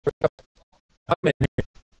I'm in here.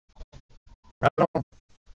 Right on.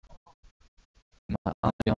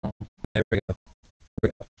 There we go. I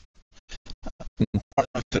don't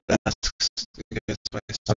know if it asks you guys by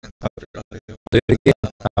second audio. Do it again.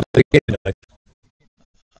 I'll do it again.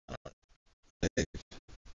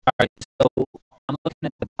 Alright, so I'm looking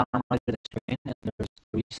at the bottom right of the screen and there's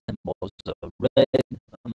three symbols. Red,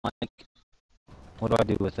 mic. What do I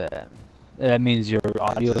do with that? That means your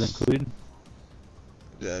audio is included?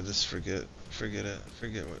 Yeah, just forget it.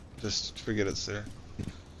 Just forget it's there.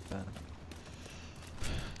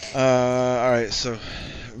 Alright, so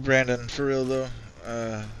Brandon, for real though,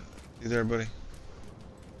 you there, buddy?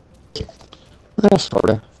 Yeah,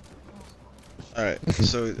 sorta. Alright,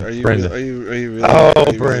 so are you Brandon.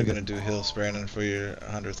 really gonna do Hills, Brandon, for your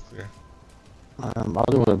 100th clear? I'll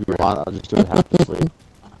do whatever you want. I'll just do it half the sleep.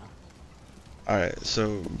 Alright,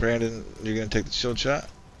 so Brandon, you're gonna take the shield shot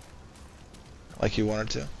like you wanted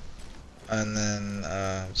to, and then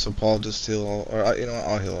so Paul just heal all, or you know what?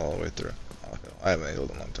 I'll heal all the way through. I haven't healed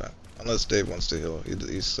in a long time, unless Dave wants to heal.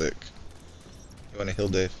 He's sick. You want to heal,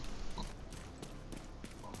 Dave?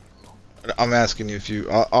 I'm asking you if you.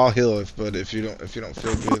 I'll heal but if you don't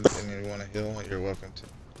feel good and you want to heal, you're welcome to.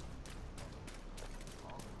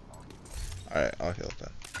 All right, I'll heal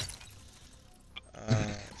then.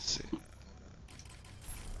 Let's see.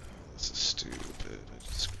 This is stupid. I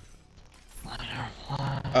just screwed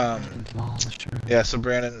up. Yeah. So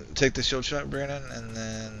Brandon, take the shield shot, Brandon, and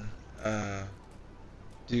then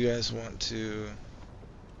do you guys want to?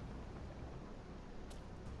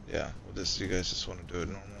 Yeah. Well, you guys just want to do it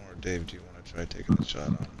normal? Dave, do you want to try taking the shot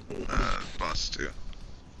on boss 2?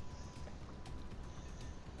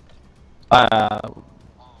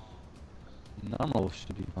 Normal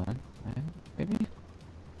should be fine. Maybe?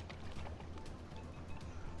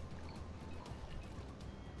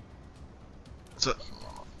 So,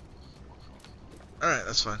 alright,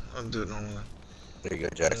 that's fine. I'll do it normal then. There you go,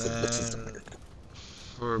 Jackson.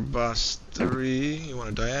 For boss 3, you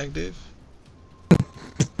want to diag, Dave?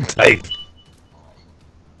 Hey.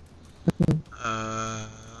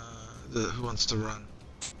 Who wants to run?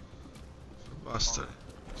 For boss 3.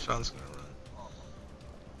 Sean's gonna run.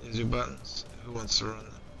 Use your buttons. Who wants to run?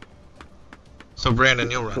 So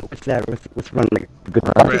Brandon, you'll run. What's that? What's run like a good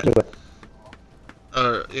practice to it?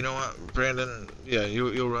 You know what, Brandon? Yeah,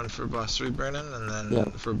 you'll run for boss 3, Brandon, and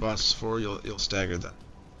then for boss 4, you'll stagger them.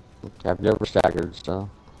 Okay, I've never staggered, so.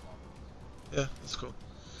 Yeah, that's cool.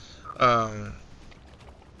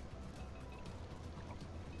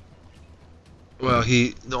 Well,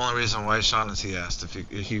 the only reason why Sean is he asked if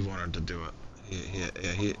he wanted to do it. He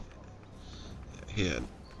had.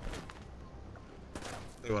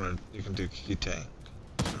 You can do key tank.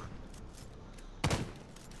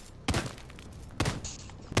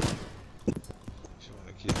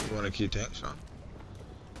 You want a key tank, Sean?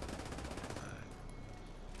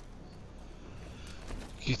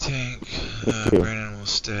 Key tank. Brandon will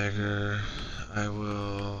stagger. I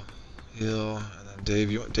will heal, and then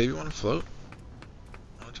Dave. You want to float?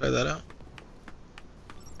 Want to try that out?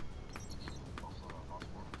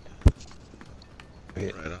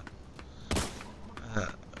 Right on.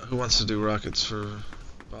 Who wants to do rockets for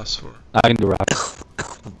boss 4? I can do rockets.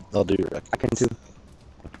 I'll do rockets. I can too.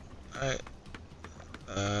 Alright.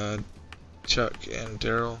 Chuck and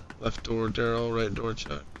Daryl. Left door Daryl, right door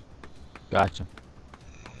Chuck. Gotcha.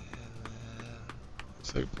 And then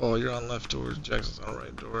looks like Paul, you're on left door, Jackson's on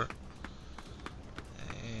right door.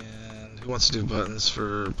 And who wants to do buttons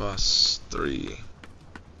for boss 3?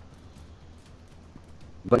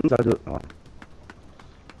 Buttons, I'll do it.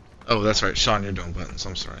 Oh, that's right, Sean, you're doing buttons.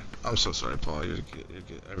 I'm sorry. I'm so sorry, Paul. You're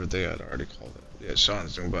good. Everything I'd already called it. Yeah,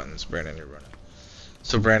 Sean's doing buttons. Brandon, you're running.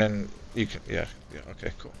 So Brandon, you can. Yeah.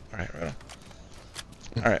 Okay, cool. All right, right on.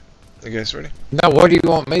 All right, you guys ready? Now, where do you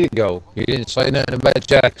want me to go? You didn't say nothing about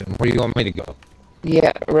Jackson. Where do you want me to go?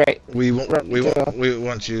 Yeah, right. We want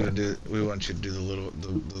you to do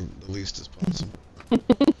the least as possible.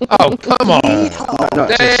 Oh, come on! No,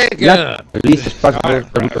 Dang at least as possible.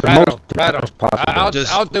 Right on. Possible.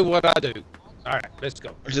 I'll do what I do. All right, let's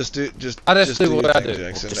go. Just do what your I thing, do.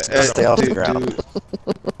 Jackson. Just stay off the ground.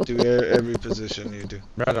 Do every position you do.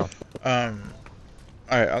 Right on.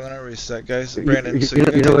 All right, I'm gonna reset, guys. Brandon, so you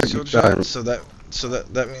you're know gonna what, take the shield shot. So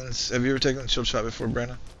that means, have you ever taken the shield shot before,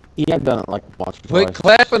 Brandon? Yeah, I've done it like once or Quit twice.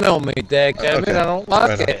 clapping on me, dadgummit. Okay. I don't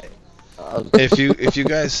like Right on. it.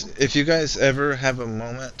 If you guys ever have a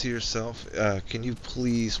moment to yourself, can you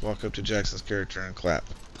please walk up to Jackson's character and clap?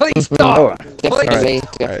 Please stop. Definitely,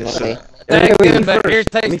 Alright, so definitely. That Wait, good, me that first.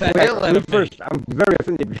 irritates Me the first. hell out Me of me. first. I'm very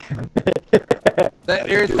offended. That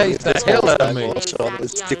irritates the hell out of me. Named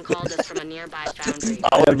Zach Young called us from a nearby foundry.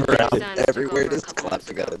 All His around, son took everywhere, over a just couple clap months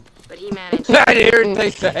ago, together. but he managed That to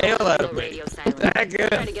irritates the hell out of me. radio silence. That Tried to good.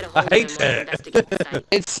 get a I hold of hate him while he that. investigated the site.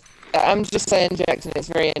 It's. I'm just saying, Jackson. It's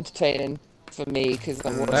very entertaining for me because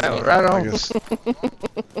I'm Yeah, watching it. Right I on. guess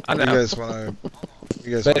I you know. guys wanna.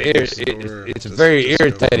 You guys But wanna close the door, it's just- very just go for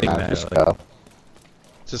irritating, it. Nah, just Natalie. go.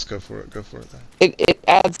 Just go for it. Go for it then. It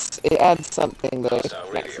adds something though,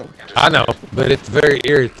 Jackson. I know, but it's very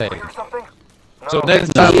irritating. So next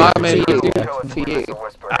To time you, I'm in to here, you.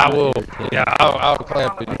 I will. Yeah, I'll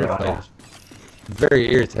clap in your face. Very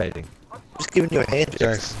irritating. Just giving you a hand, Jackson.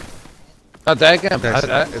 Jackson. Not that game.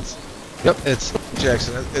 Jackson. It's. Yep. It's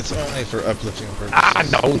Jackson. It's only for uplifting purposes. I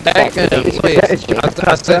know that game. Please.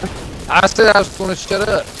 I said I was going to shut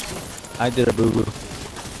up. I did a boo boo.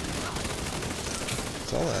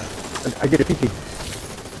 That's all that. I did a pee-pee.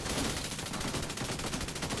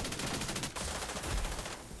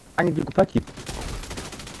 I need to go fuck you.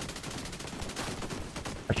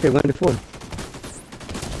 I should have went before.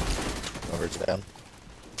 Over it's down.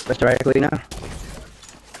 That's right, way now.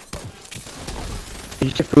 Did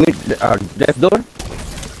you check for me, left door?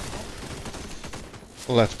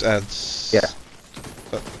 Left adds. Yeah.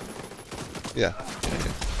 Yeah.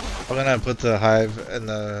 I'm gonna put the hive in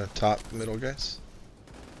the top middle, guys.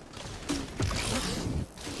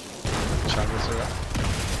 Chakras are up.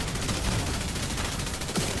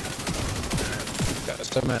 Got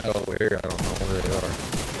some out over here. I don't know where they are.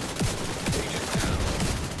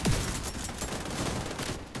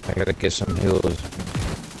 I gotta get some heals.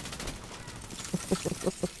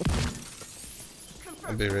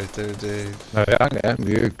 I'll be right there, Dave. Oh, yeah, I got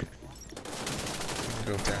you.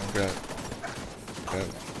 Go down, grab.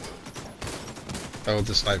 Oh,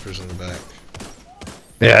 the sniper's in the back.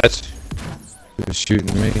 Yeah, it's he was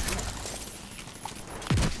shooting me.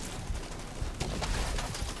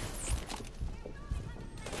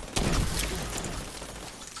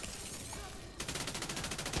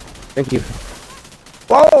 Thank you.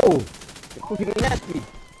 Whoa! It's fucking nasty.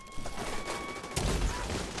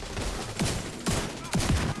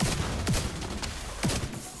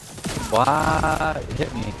 Why? It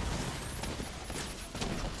hit me.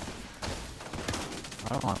 I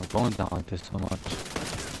don't want going down like this so much.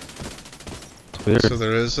 It's weird. So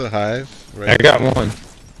there is a hive, right? I got one.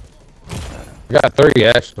 I got 3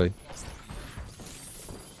 actually.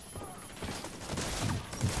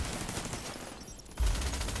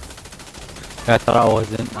 I thought I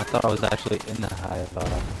wasn't. I thought I was actually in the hive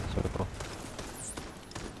circle.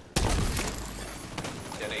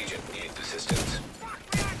 An agent needs assistance.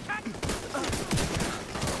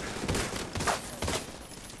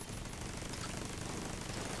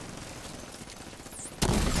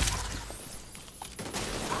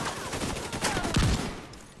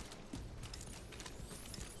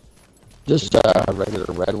 Just a regular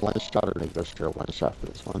red one shot or an industrial one shot for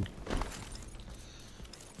this one.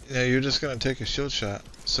 Yeah, you're just gonna take a shield shot.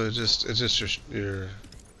 So it's just your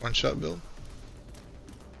one shot build.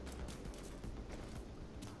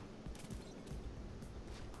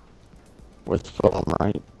 With foam,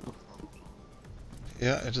 right?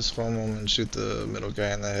 Yeah, I just foam him and shoot the middle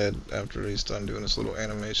guy in the head after he's done doing this little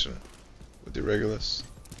animation with your Regulus.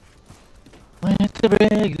 With the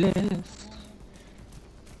Regulus.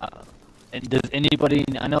 And does anybody?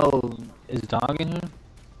 I know is Dog in here?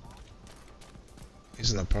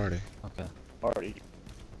 He's in the party. Okay. Party.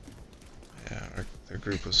 Yeah, the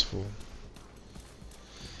group was full.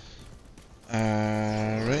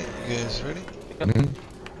 Alright, you guys ready? Mhm.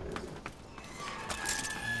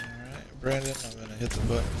 Alright, Brandon, I'm gonna hit the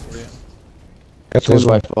button for you. That's So this do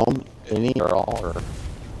I one. foam any or all or?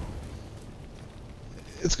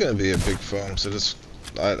 It's gonna be a big foam, so just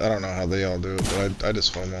I don't know how they all do it, but I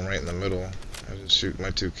just foam them right in the middle. I just shoot my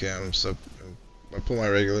 2 cams up. I pull my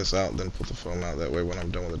Regulus out, then pull the foam out. That way, when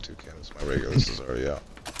I'm done with the 2 cams, my Regulus is already out.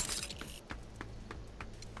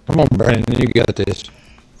 Come on, Brandon, you got this.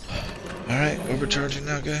 Alright, overcharging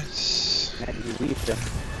now, guys. Hell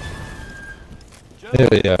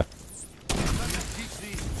yeah.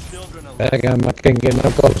 Daggum, I can't get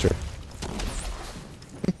no closer.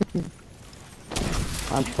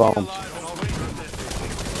 I'm foamed.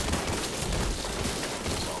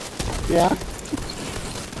 Yeah.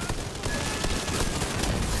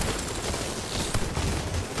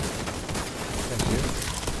 Thank you.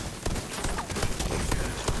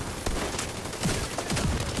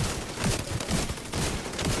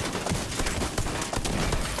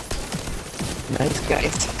 Nice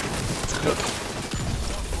guys.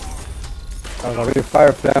 I was already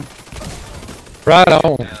fire fam. Right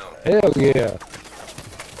on. Hell yeah.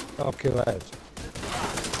 I'll kill that.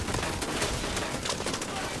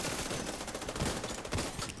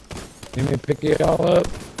 You may pick it all up.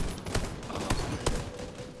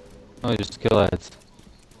 Oh, just kill ads.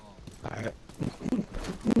 Alright.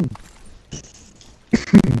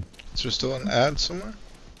 Is there still an ad somewhere?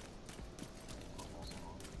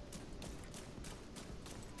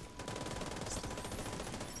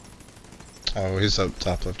 Oh, he's up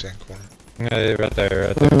top left-hand corner. Yeah, right there,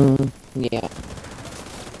 right there. Yeah.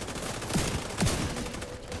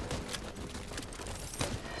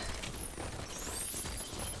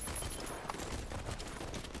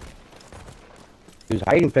 He was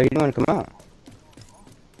hiding, so he didn't want to come out.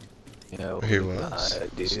 Yeah, He was.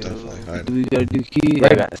 He's definitely hiding. We gotta do key.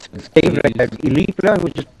 Right. Dave, like that elite player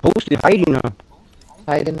was just posted hiding now.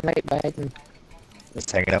 Hiding, right, Biden. Just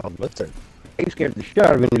hanging out with Blizzard. He scared the shit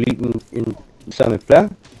out of an elite in Summit player.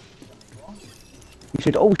 He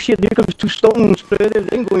said, "Oh shit, there comes two stones, player.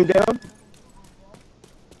 They ain't going down."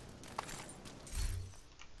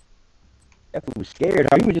 That fool was scared.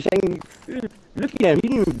 He was just saying, looking at him. He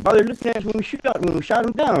didn't even bother looking at us when we shot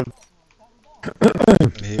him down.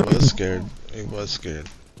 He was scared. He was scared.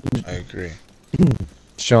 I agree.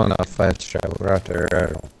 Showing off fast travel right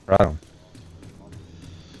there, right on.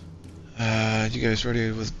 You guys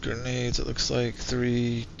ready with grenades? It looks like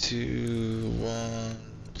 3, 2, 1.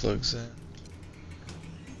 Plugs in.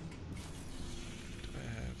 Do I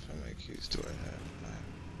have, how many keys do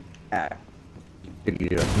I have?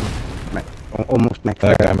 9. Almost max.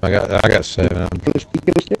 I got 7 of them. Can we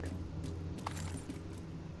stick?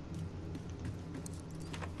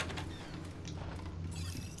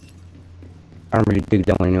 I don't really dig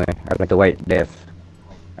that one anyway. I like the White Death.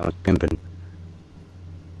 That was pimping.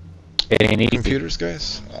 It ain't easy. Computers,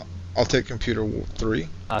 guys? I'll take computer 3.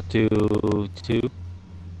 I'll do 2.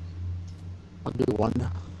 I'll do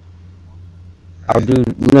 1. I'll do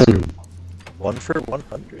none. 1 for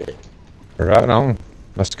 100. Right on.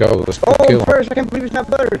 Let's go. Let's go Oh, kill him. first, I can't believe it's not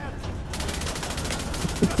butter.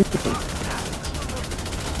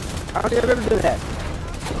 How did I ever do that?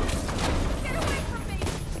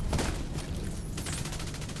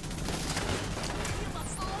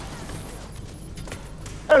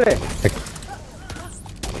 Dale.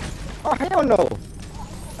 Oh, hell no.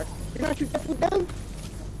 Did I shoot that foot down?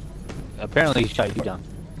 Apparently, he shot you down.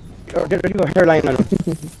 Or did I do a hairline on him?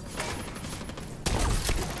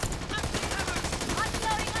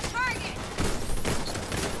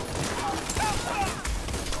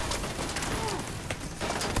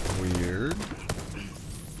 Weird.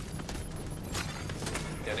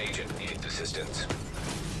 An agent needs assistance.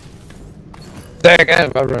 Dang, I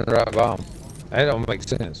run right by him. That don't make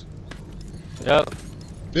sense. Yep.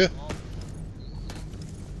 Yeah.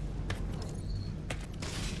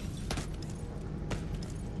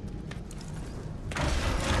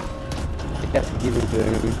 That's given to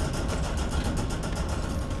him.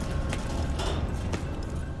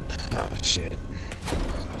 Oh, shit.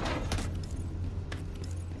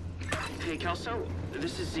 Hey, Kelso,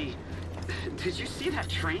 this is Z. Did you see that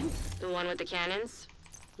train? The one with the cannons?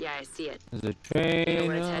 Yeah, I see it. There's a You know train.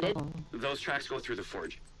 where it's headed? Those tracks go through the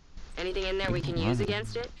forge. Anything in there we can use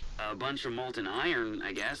against it? A bunch of molten iron,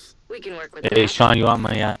 I guess. We can work with Hey, that. Sean, you want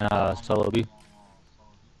money on solo B?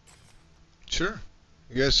 Sure.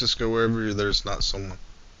 You guys just go wherever there's not someone.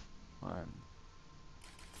 Alright.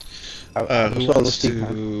 Who Solo wants Steve,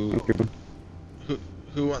 to... Thank you.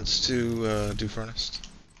 Who wants to do furnace?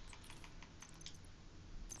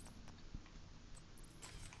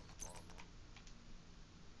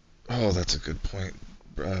 Oh, that's a good point,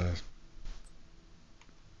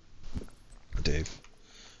 Dave.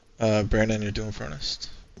 Brandon, you're doing furnace?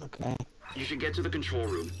 Okay. You should get to the control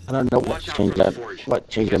room. I don't know what Watch out change for the that. forge. What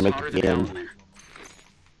change I It's make hotter at than the hell end. in there.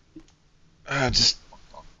 Just...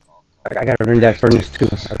 I gotta learn that furnace too.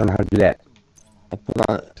 I don't know how to do that. I put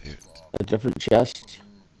on a different chest.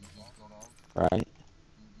 Right.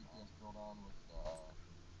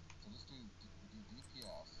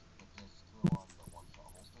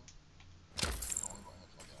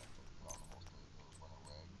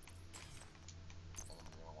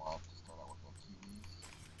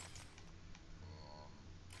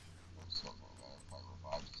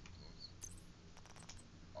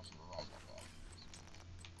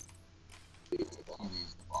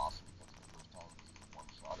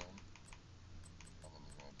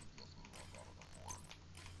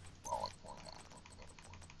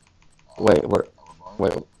 Wait,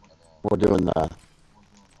 we're doing the.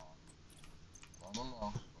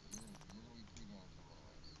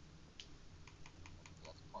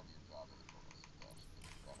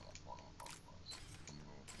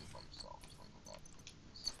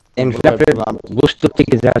 And What do I Flapper, put on? we'll still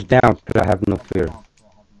take his ass down, because I have no fear.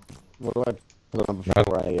 What do I put on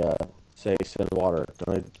before I say send water?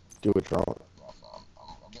 Do I do a drone?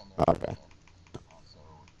 Okay.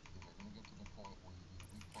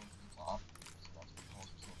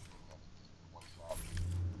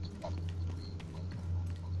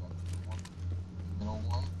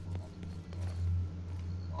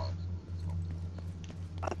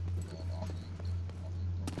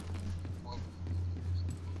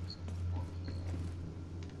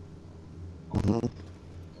 Mm-hmm.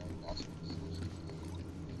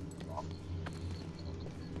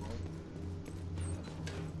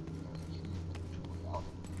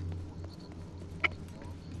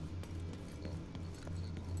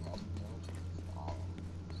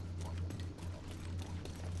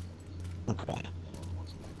 Okay.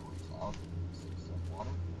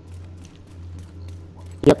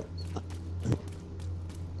 Yep.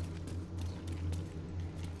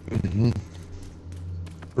 Mm-hmm.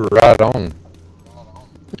 Right on.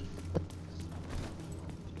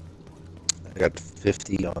 I got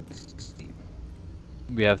 50 on Steam.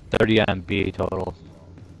 We have 30 on B total.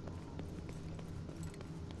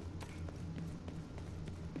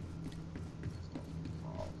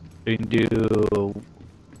 We can do,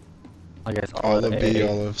 I guess, All of B, A.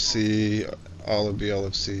 all of C, all of B, all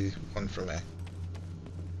of C, one from A.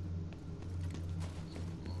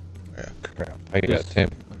 Yeah. Crap. I got 10.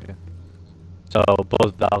 Okay. So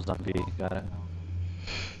both valves on B. Got it.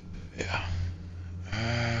 Yeah.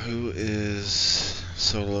 Who is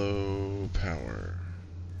solo power?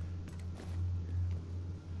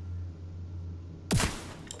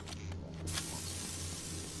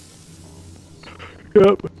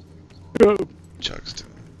 Yep. Yep. Chuck's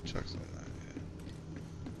doing it. Chuck's doing that, yeah.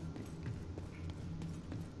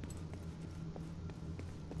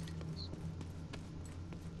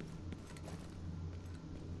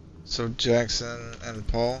 So Jackson and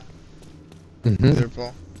Paul? Mm-hmm. There,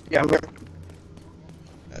 Paul? Yeah, I'm here.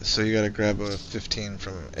 So you gotta grab a 15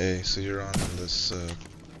 from A, so you're on this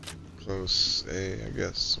close A, I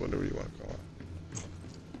guess, whatever you want to call it.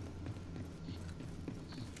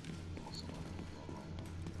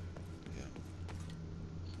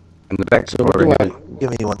 In the back So door, what do I, right?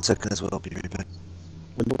 Give me 1 second as well, I'll be right back.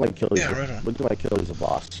 when do I kill Yeah, you? right on. When do I kill as a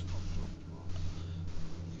boss?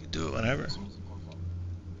 You can do it whenever.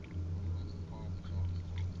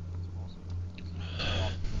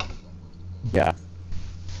 Yeah.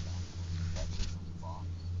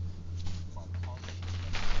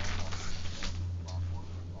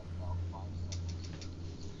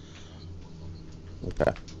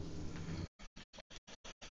 Okay.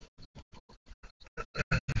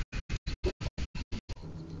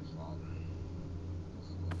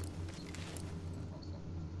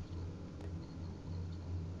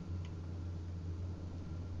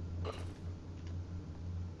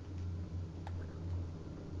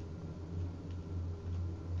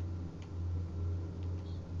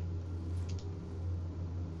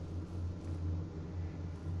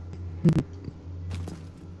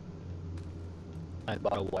 I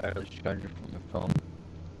bought a wireless charger for my phone.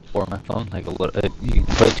 For my phone, like a little, you can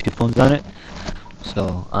put 2 phones on it.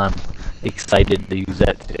 So I'm excited to use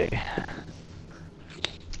that today.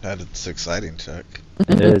 It's exciting, Chuck.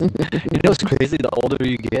 It is. You know what's crazy? The older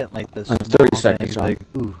you get, like the 30 seconds, like,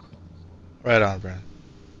 ooh, Right on, Brandon.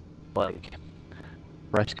 like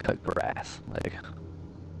fresh cut grass, like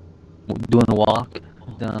doing a walk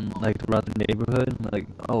down like around the neighborhood. Like,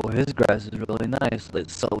 oh, his grass is really nice.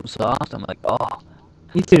 It's so soft. I'm like, oh,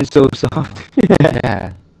 He said it's so soft.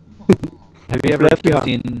 yeah. Have you ever Left you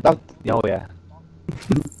seen? Oh yeah.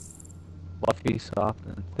 Fluffy, soft,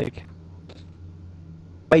 and thick.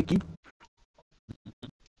 Spiky.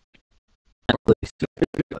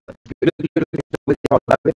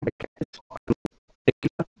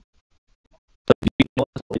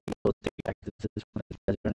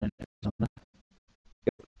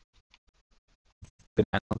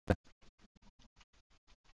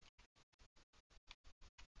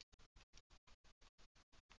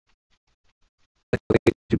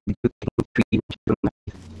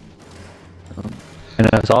 And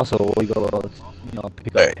it's also we go,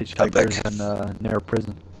 pick up Alright, hitchhikers in near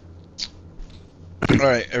prison.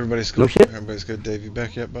 Alright, everybody's good. No shit. Everybody's good. Dave, you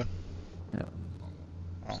back yet, bud? Yeah.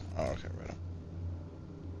 Oh, okay, right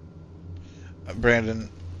on. Brandon,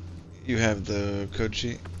 you have the code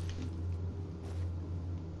sheet?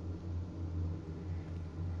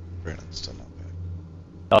 Brandon's still not back.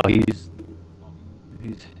 Oh, he's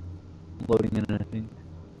loading in, I think.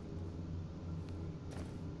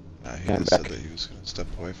 He I'm just said back. that he was going to step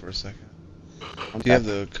away for a second. I'm Do you have back.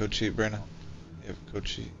 the code sheet, Brandon? You have a code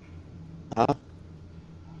sheet? Huh?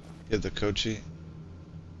 You have the code sheet.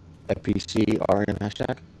 FPC RN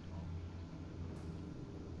hashtag.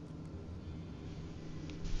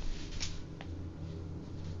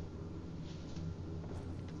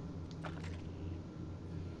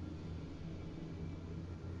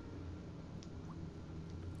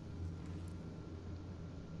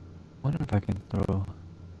 Wonder if I can throw.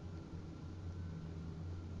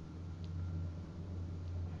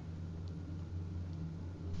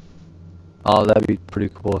 Oh, that'd be pretty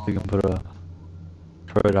cool if you can put a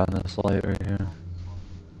turret on this light right here.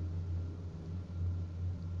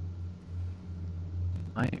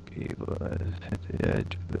 Might be able to hit the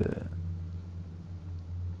edge of it.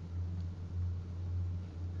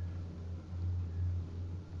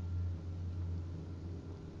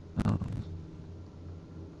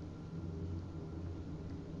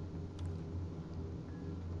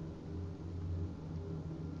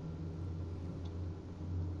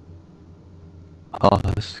 Oh,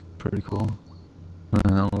 this is pretty cool. A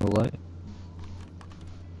little light.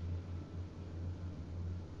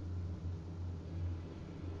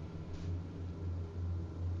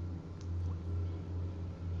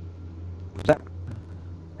 What's that?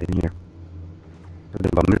 In here.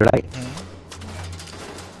 Something about midnight?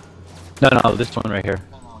 No, this one right here.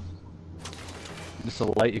 This is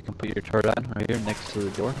a light you can put your turret on right here next to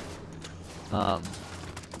the door.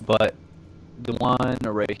 But the one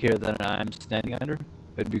right here that I'm standing under,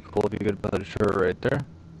 it'd be cool if you could put a turret right there.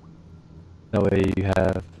 That way you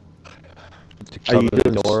have to cover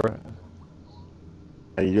the door.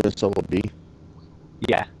 Are you doing solo B?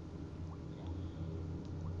 Yeah.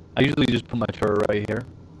 I usually just put my turret right here.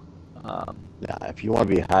 Yeah, if you want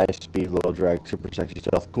to be high speed, low drag, super sexy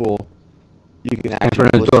stuff, cool. You can Turn actually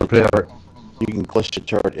the door, play over. you can glitch the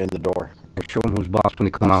turret in the door. Show them who's boss when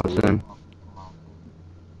they come out, son.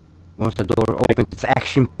 Once the door opens, it's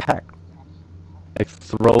action packed. Like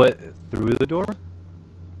throw it through the door?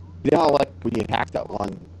 You know, like when you hack that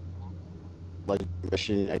one like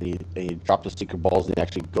mission and you drop the secret balls and you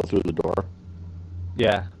actually go through the door.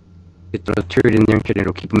 Yeah. You throw the turret in there and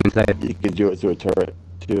it'll keep them inside. You can do it through a turret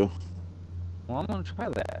too. Well, I'm gonna try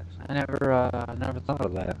that. I never thought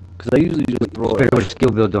of that. Cause I usually just throw Better it with a skill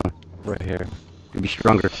build on. right here. You'll be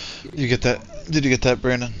stronger. You get that? Did you get that,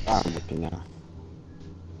 Brandon? I'm looking now.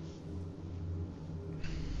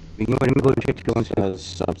 You know what I mean? Go and check the ones. Says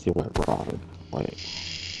something went wrong.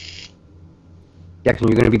 Wait. Jackson,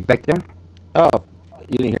 you're gonna be back there? Oh,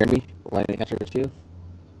 you didn't hear me when I answered it to you?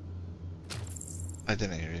 I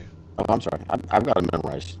didn't hear you. Oh, I'm sorry. I've got it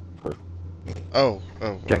memorized. For Oh,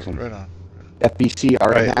 Jackson. right on. FBC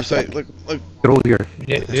Alright, RN looks like, look. Throw your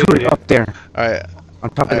turret up there. Alright. On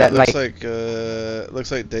top of that light.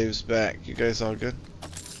 Looks like Dave's back. You guys all good?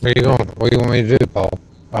 Where you going? What do you want me to do, Paul?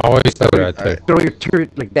 I always throw it out there. Throw your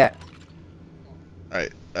turret like that.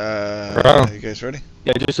 Alright, Bro. you guys ready?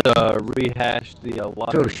 Yeah, just rehash the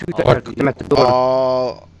water. So shoot them at the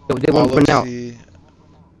door. They won't all open of out. the,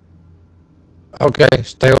 Okay,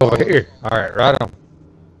 stay over here. Alright, right on.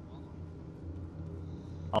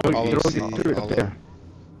 all Throw of your the, turret up all there.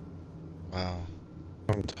 of, wow.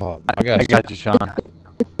 On top. I got you, Sean.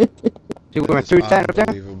 See where my turret's at up there?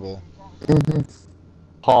 Unbelievable.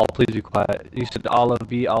 Paul, please be quiet. You said all of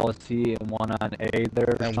B, all of C, and one on A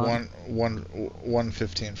there. And Sean?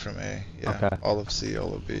 115 from A. Yeah. Okay. All of C,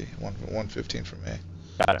 all of B. 115 from A.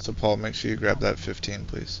 Got it. So Paul, make sure you grab that 15,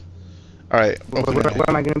 please. Alright, Where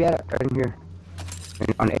am I gonna be at? Right in here.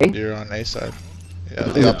 On A? You're on A side. Yeah,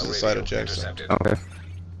 the opposite side of Jackson. Okay.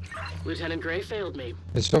 Lieutenant Gray failed me.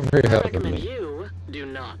 It's over here I helping recommend me. you do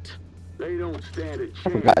not. They don't stand a chance. I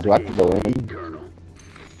forgot. Do I have to go in? Colonel.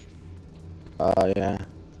 Yeah.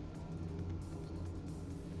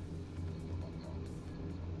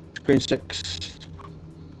 Screen 6.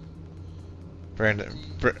 Brandon,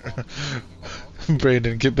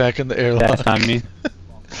 get back in the airlock. That's on me.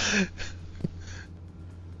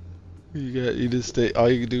 You just stay. All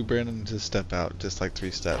you can do, Brandon, is just step out, just like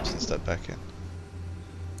 3 steps, and step back in.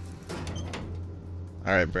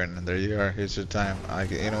 All right, Brandon, there you are. Here's your time.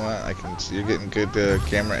 You know what? I can. You're getting good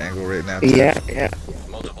camera angle right now. Too. Yeah.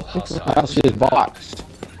 Multiple I hostiles. don't see his box.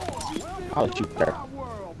 I'll shoot there.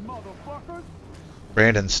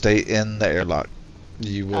 Brandon, stay in the airlock.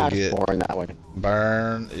 You will It's get boring that way.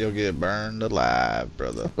 burned. You'll get burned alive,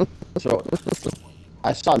 brother. So,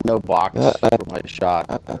 I saw no box for my shot.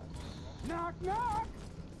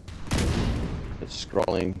 It's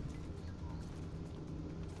scrolling.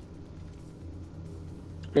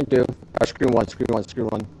 Screen 2. Screen 1, screen 1, screen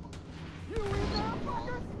 1.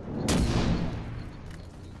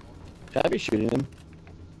 Should I be shooting him?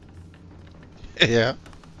 Yeah,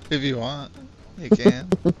 if you want, you can.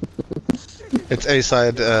 It's A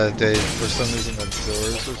side, Dave. For some reason the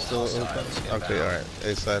doors are still open. Okay, alright.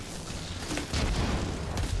 A side.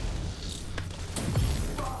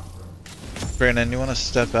 Brandon, you want to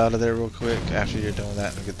step out of there real quick after you're done with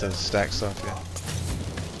that and get those stacks off you?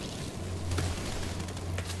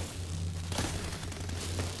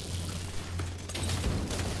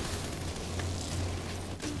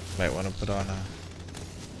 Might want to put on a...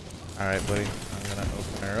 Alright, buddy. I'm gonna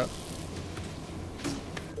open her up.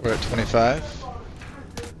 We're at 25.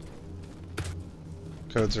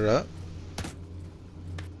 Codes are up.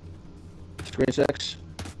 Screen 6.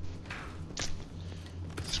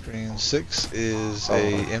 Screen 6 is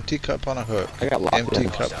a empty cup on a hook. I got locked Empty in.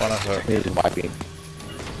 cup on a hook. Here's wiping.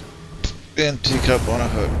 Empty cup on a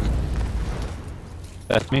hook.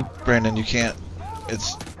 That's me. Brandon, you can't.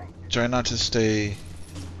 It's. Try not to stay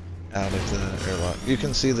out of the airlock. You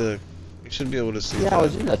can see the. You should be able to see. Yeah, I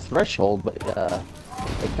was in the threshold, but it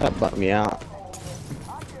kind of bumped me out.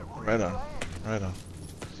 Right on. Right on.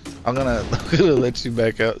 I'm gonna let you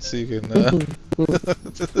back out so you can.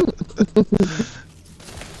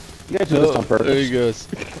 You guys do this on purpose. There he goes.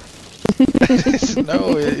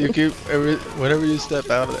 No, you keep whenever you step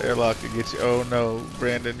out of the airlock, it gets you. Oh no,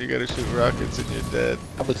 Brandon, you gotta shoot rockets and you're dead.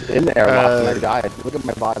 I was in the airlock and I died. Look at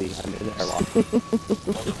my body. I'm in the airlock.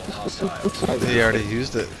 He already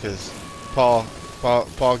used it because Paul,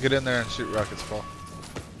 get in there and shoot rockets, Paul.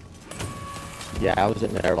 Yeah, I was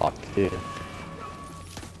in the airlock too.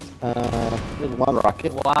 There's one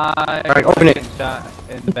rocket. Why? Alright, open it. Shot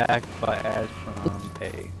in the back by Ash from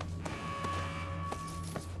A.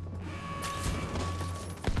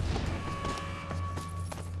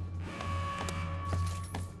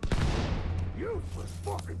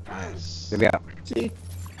 Nice. Yeah. See?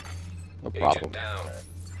 No problem.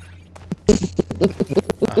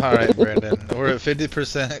 Alright, Brandon. We're at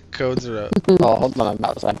 50%. Codes are up. Oh, hold on. I'm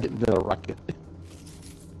outside getting to the rocket.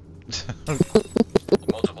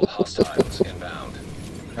 Multiple hostiles inbound.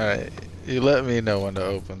 Alright. You let me know when to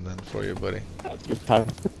open then for you, buddy. Good time.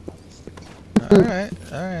 Alright,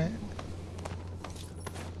 alright.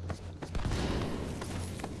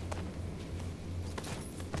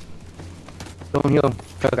 Don't heal.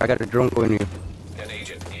 Chuck, I got a drone going here. An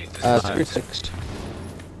agent needs Screen 6.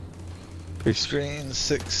 Screen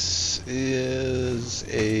 6 is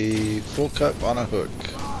a full cup on a hook.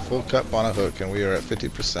 Full cup on a hook, and we are at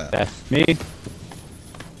 50%. That's me.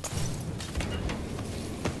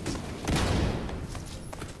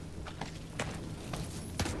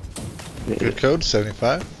 Good code,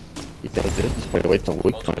 75. You think it is? Just gotta wait till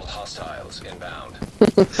week multiple 20. hostiles inbound.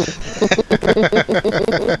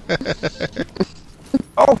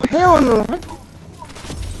 Oh, hell no!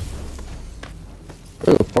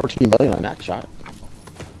 Ooh, 14 million on that shot.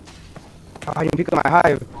 Oh, I didn't pick up my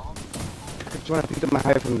hive. Just when I picked up my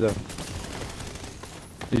hive from the...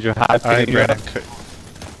 Did your hive Alright, pick you up? Brandon.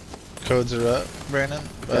 Codes are up, Brandon.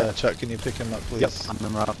 Chuck, can you pick him up, please? Yep,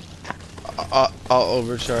 I'm up. I'll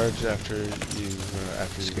overcharge after you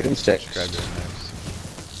Screen guys 6. grab your knives.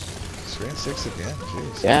 Screen 6 again,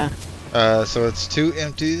 jeez. Yeah. So it's 2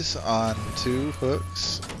 empties on 2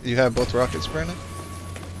 hooks. You have both rockets, Brandon?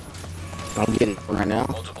 I'm getting it right now.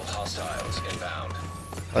 Multiple hostiles inbound.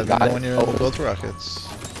 Let me got know it. when you're in with both rockets.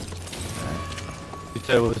 You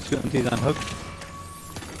said it was 2 empties on hook?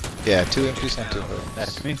 Yeah, 2 empties on 2 hooks.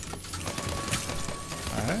 That's me.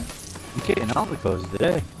 Alright. I'm getting all the codes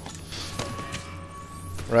today.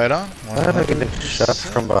 Right on. I get a shot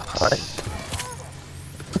from behind.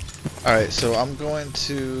 Alright, so I'm going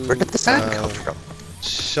to Where did the sound come from?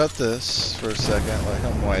 shut this for a second, let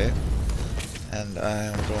him wait. And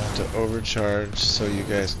I'm going to overcharge so you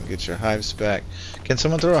guys can get your hives back. Can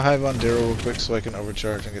someone throw a hive on Daryl real quick so I can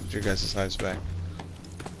overcharge and get your guys' hives back?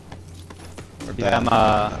 Or Yeah, down.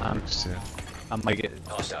 I'm Next to- I might get.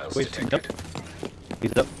 Hostiles Wait, detected. yep.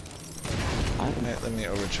 He's up. Alright, let me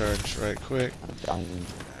overcharge right quick.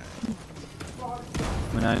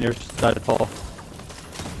 Went on your side, Paul.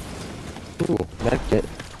 Ooh, that's it.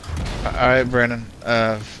 Alright, Brandon.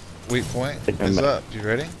 Weak point is up. You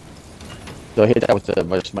ready? So I hit that with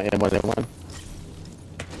just my M1.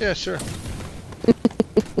 Yeah, sure.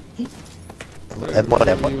 M1,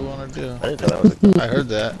 Whatever M1. you want to do. I didn't know that was a... I heard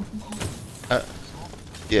that.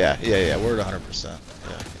 Yeah, we're at 100%.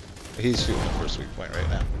 Yeah. He's shooting the first weak point right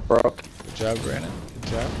now. Broke. Good job, Brandon.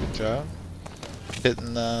 Good job.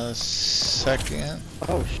 Hitting the second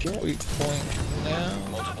Oh shit. weak point now.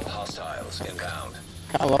 Multiple hostiles inbound.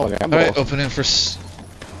 How low am I? Alright, opening for...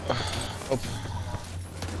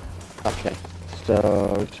 Okay.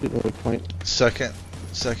 So, shoot the weak point. Second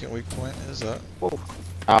weak point is up.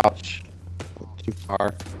 Ouch. Too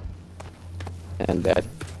far. And dead.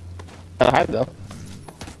 Gotta hide though.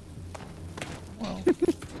 Well,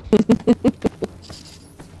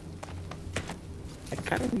 I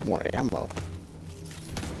kind of need more ammo.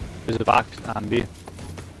 There's a box on B.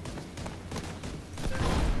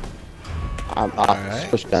 Alright.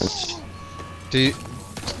 Switch guns. do you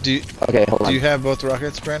Okay, hold on. do you have both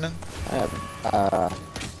rockets, Brandon? I have,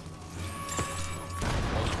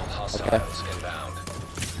 Multiple hostiles inbound.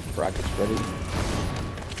 rockets ready.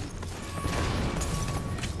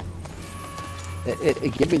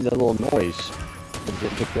 It gave me the little noise. It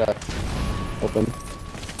just open.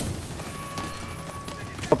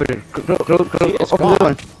 Open it. Close It's open gone. the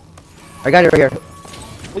one. I got it right here.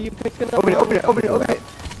 Well, you picked it up. Open it, open it, open it, open it.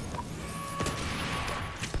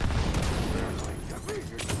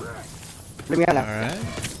 Let me out now. Alright.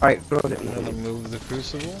 Alright, close it. I'm gonna move the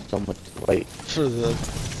crucible So much light. for the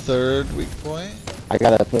third weak point. I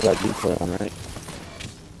gotta put that decoy on, right?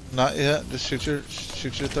 Not yet. Just shoot your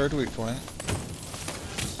third weak point.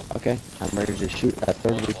 Okay, I'm ready to shoot that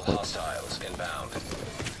third weak Multiple point. hostiles inbound.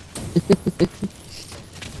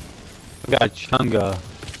 We got Chunga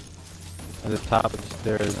at the top of the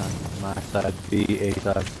stairs on my side, B, A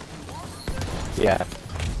side. Yeah.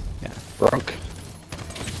 Brunk.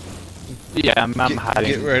 Yeah, I'm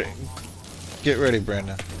hiding. Get ready. Get ready,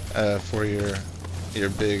 Brandon. For your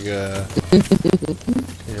big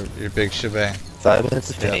your big shebang.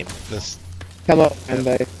 Silence Yeah, team. this. Hello,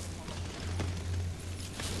 everybody.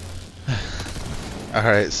 All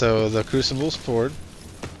right. So the crucible's poured.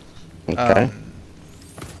 Okay.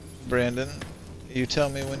 Brandon, you tell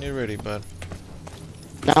me when you're ready, bud.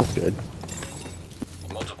 Sounds good.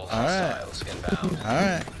 Multiple Alright. hostiles inbound. All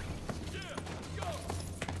right.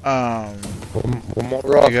 One more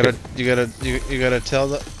You rocket.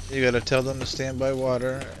 gotta tell them to stand by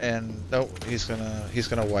water, and nope, he's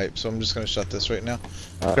gonna wipe. So I'm just gonna shut this right now.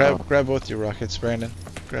 Grab both your rockets, Brandon.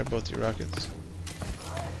 Grab both your rockets.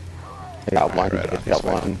 I got one. Right on, I got he's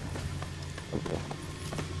fine. one. Okay.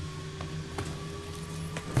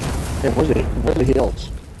 Hey, where's the heels?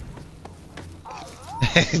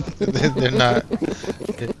 They're not.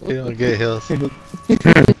 You don't get heals. All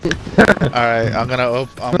right, I'm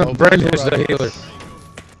open. Brandon's the the rockets. healer.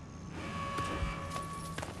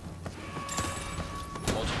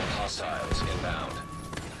 Multiple hostiles inbound.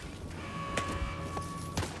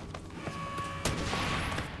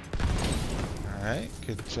 All right,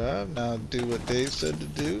 good job. Now do what Dave said to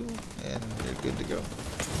do, and you're good to go.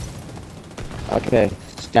 Okay,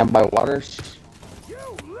 stand by waters.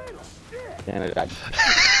 And it died.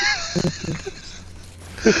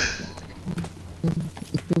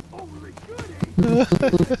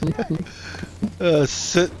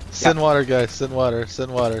 Send water, guys. Send water.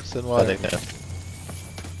 Send water. Send I water. think that.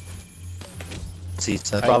 See,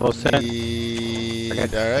 send. Bravo sent. All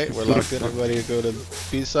right, we're locked in. Everybody go to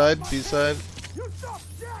B side. B side.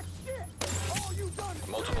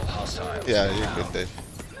 Multiple hostiles. Yeah, you're inbound. good, Dave.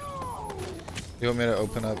 You want me to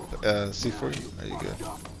open up C for you? Are you good?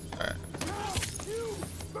 Alright.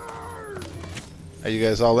 Are you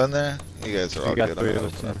guys all in there? You guys are all got good. three I'm gonna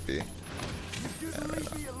of us open up B. Yeah, right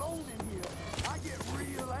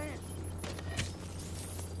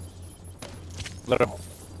on.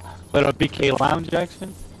 Little BK Lounge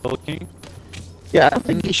action, Little King. Yeah, I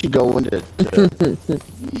think you should go into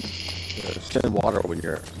send water when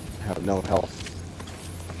you have no health.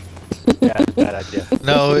 Yeah, that's a bad idea.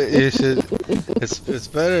 No, you should. It's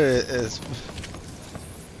better.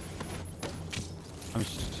 I'm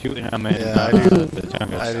shooting him in Yeah, I do. the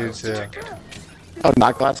Chunga. I do too. Oh,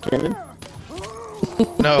 not glass cannon?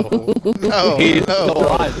 No, no, He's no. still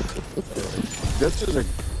alive. This is a...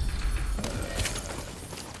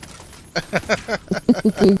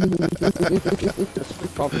 This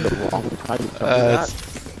is probably the wrong time to tell me that.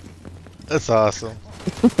 That's awesome.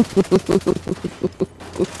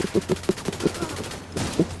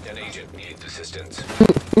 An agent needs assistance.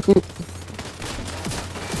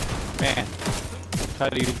 Man, try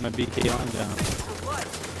to use my BK Lounge on him.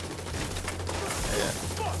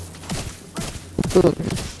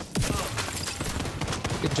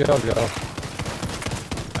 Good job, y'all.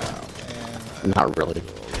 Oh man. Not really.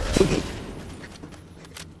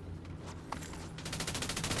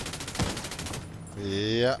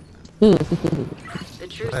 Yeah. The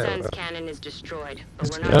True Sense cannon is destroyed, but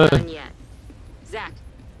we're not done yet. Zach,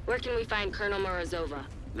 where can we find Colonel Morozova?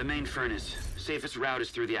 The main furnace. Safest route is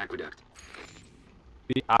through the aqueduct.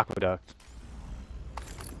 The aqueduct.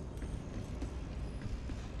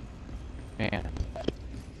 Man.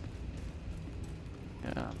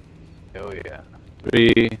 Yeah. Oh yeah.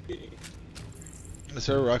 3. Is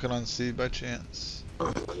there a rocket on C by chance?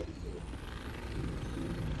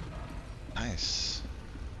 Nice.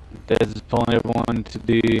 Dez is pulling everyone to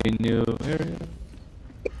the new area.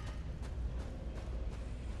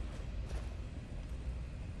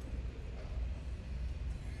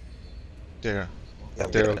 Daryl,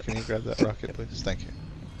 can you grab that rocket, please? Thank you.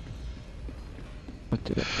 What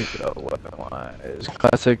did I pick up weapon-wise?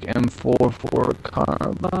 Classic M4 for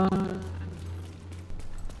carbine.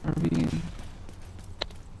 Carbine.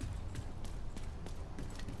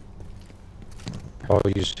 Oh,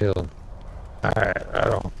 you still. Alright, I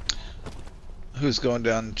don't. Who's going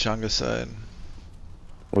down Changa side?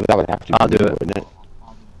 Well, that would have to I'll be do you, it. wouldn't it?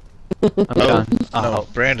 I'm done. No,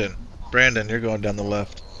 Brandon. Brandon, you're going down the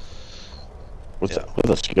left. What's that? With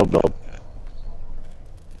a skill build.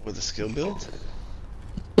 With a skill build?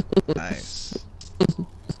 Nice.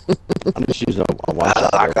 I'm just using a one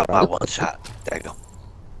shot. I got my one shot. There you go.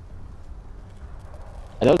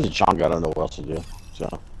 I know there's a Chonga, I don't know what else to do.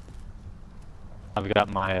 So. I've got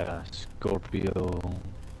my Scorpio.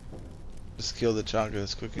 Just kill the Changa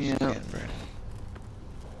as quick as you can, Brandon.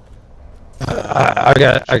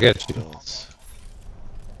 I got you.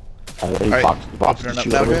 Alright, open it up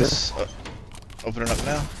now, guys. Open it up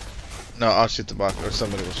now. No, I'll shoot the box, or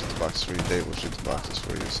somebody will shoot the box for you. Dave will shoot the boxes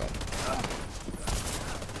for you or something.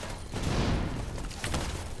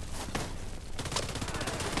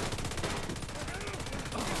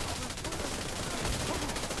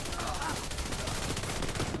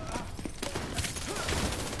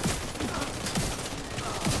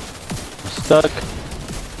 Stuck.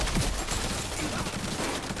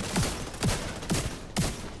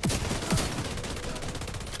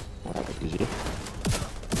 Easy.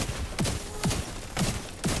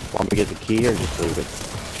 Want me to get the key or just leave it?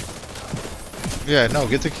 Yeah, no,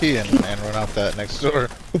 get the key and run out that next door.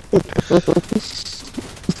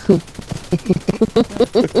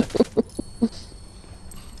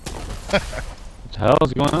 What the hell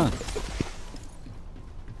is going on?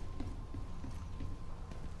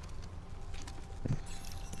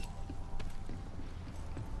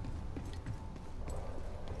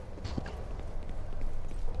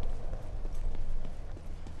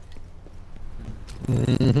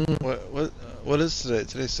 What is today?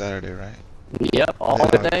 Today's Saturday, right? Yep, all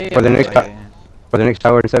day. For the next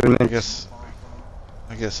hour and 7 minutes.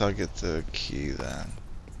 I guess I'll get the key then.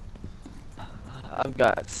 I've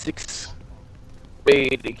got 6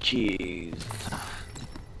 beta keys.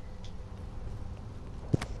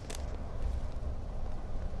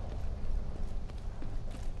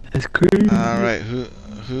 That's crazy. Alright,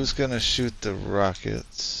 who's gonna shoot the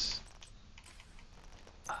rockets?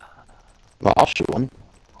 Well, I'll shoot one.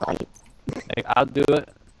 Right. Hey, I'll do it.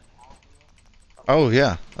 Oh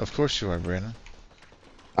yeah, of course you are, Brandon.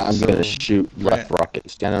 I'm gonna shoot left rocket.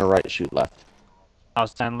 Stand on the right, shoot left. I'll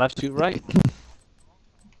stand left, shoot right.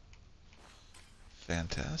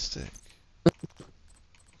 Fantastic.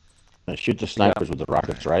 Shoot the snipers with the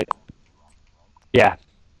rockets, right? Yeah.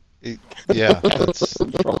 Yeah, that's. You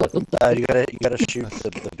gotta shoot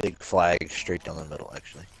the big flag straight down the middle,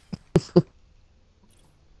 actually.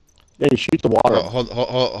 Yeah, you shoot the water. Oh,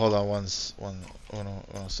 hold on one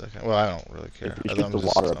second. Well, I don't really care. If you shoot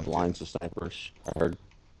the water, it blinds the snipers. I heard.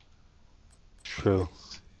 True.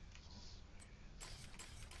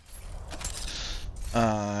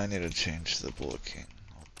 I need to change the bullet king.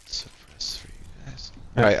 I'll suppress for you guys.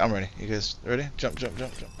 Alright, I'm ready. You guys ready? Jump. Vital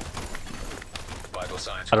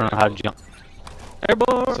signs. I don't know how to jump.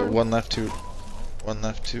 Airborne! So one left to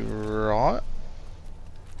right.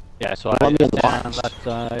 Yeah, so I stand on left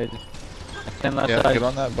side. I stand left Yeah, side. get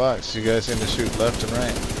on that box. You guys need to shoot left and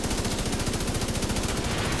right.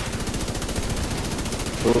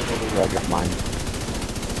 Ooh, I got mine.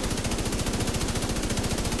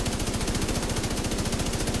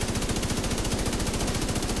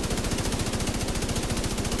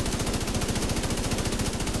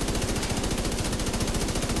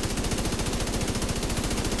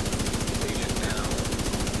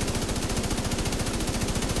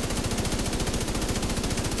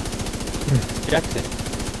 Jackson.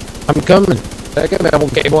 I'm coming. Second ammo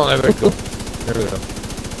cable. There we go. There we go.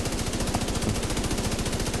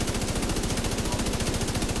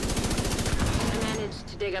 I managed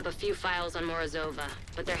to dig up a few files on Morozova,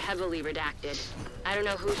 but they're heavily redacted. I don't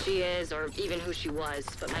know who she is or even who she was,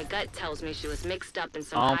 but my gut tells me she was mixed up in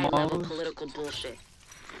some high-level political bullshit.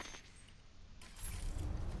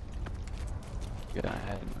 Go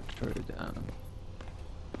ahead and turn it down.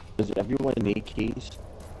 Does everyone need keys?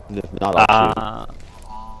 If not, I'll shoot.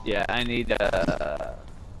 Yeah, I need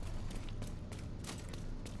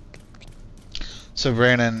So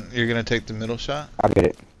Brandon, you're gonna take the middle shot? I'll get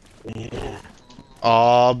it. Yeah.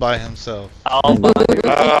 All by himself. All by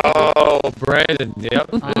Oh, Brandon. Yep.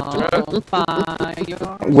 That's right. all by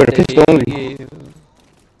yourself. With a pistol only.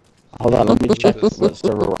 Hold on, let me check what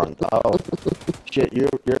server we're on. Oh, shit,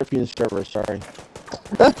 European server, sorry.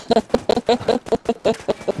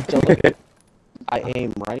 So look, I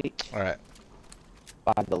aim right Alright.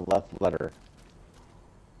 by the left letter.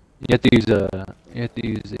 You have to use the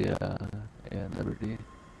Liberty.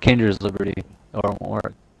 Kinder's Liberty, or it won't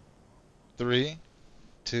work. 3,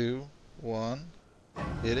 2, 1.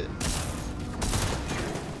 Hit it.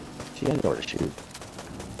 See, I know where to shoot.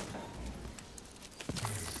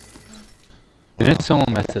 Didn't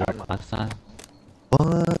someone mess it up last time?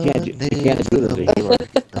 You can't do it as a healer.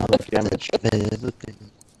 Damage.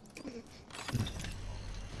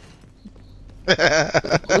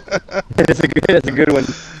 That's a good one.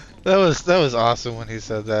 That was awesome when he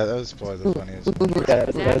said that. That was probably the funniest one. Yeah,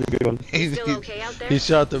 that's a good one. Still okay out there? He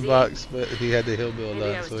shot the box, but he had the hill build Maybe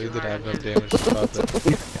I up, was so he too didn't hard have on enough him. damage to stop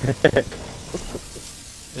that.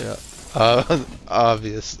 Yeah.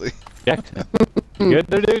 Obviously. Jackson. You good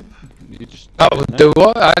there, dude? You just Oh, do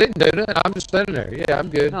what? I didn't do that. I'm just standing there. Yeah, I'm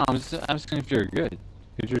good. No, I'm asking if you're good.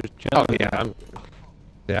 Cause you're just Oh, chilling. I'm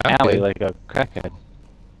Alley good. like a crackhead.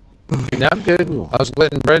 Yeah, I'm good. I was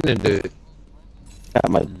letting Brendan do it. Got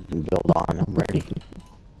my build on, I'm ready.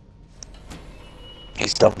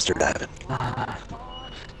 He's dumpster diving.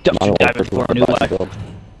 Dumpster diving for a new Buy life. build.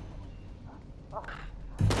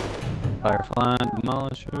 Firefly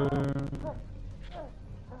Demolisher.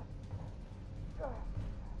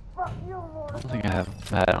 I don't think I have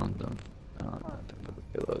that on them. I don't know.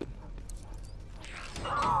 Reload.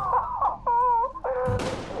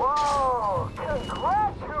 Whoa!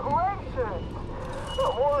 Congratulations! The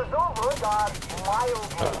war's over. Got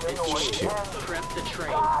mildly annoyed and Prep the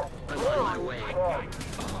train. I'm on my way.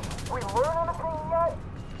 we learn anything yet?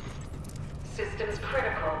 Systems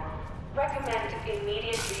critical. Recommend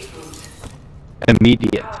immediate reboot.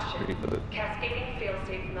 Immediate Caution. reboot. Cascading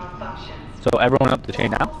failsafe malfunctions. So everyone up the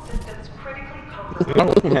chain now? All systems critically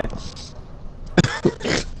compromised.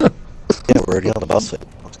 Yeah, we're already on the bus.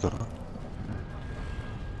 What's going on?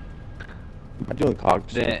 I'm doing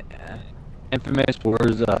cogs. The infamous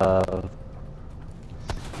words of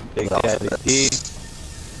Big Daddy T.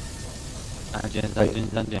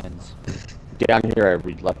 Dungeons. Down here, I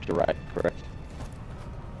read left to right, correct?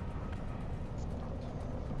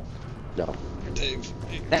 No. Dave,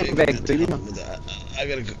 Dave, I do you know?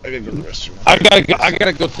 gotta go to the restroom. I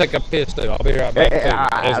gotta go take a piss too. I'll be right back.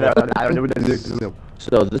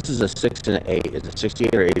 So this is a 6 and an 8. Is it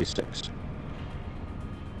 68 or 86?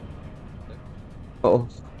 Oh,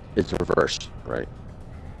 it's reversed, right?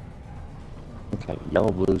 Okay,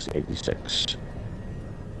 yellow blue's 86.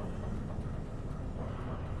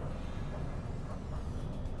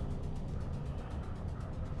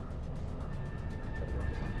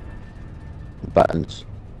 Buttons.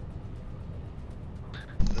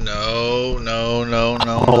 No.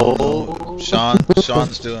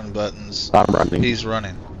 Sean's doing buttons. I'm running. He's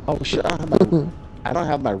running. Oh shit! I don't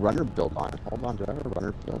have my runner build on. Hold on, do I have a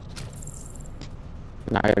runner build?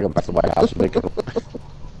 Now I gotta go back to the White House and make it.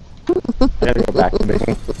 I gotta go back to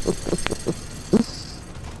making.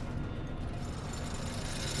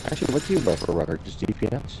 Actually, what do you buy for a runner? Just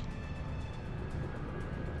DPS?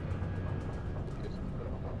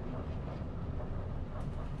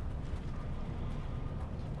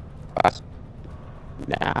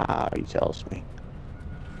 Now he tells me.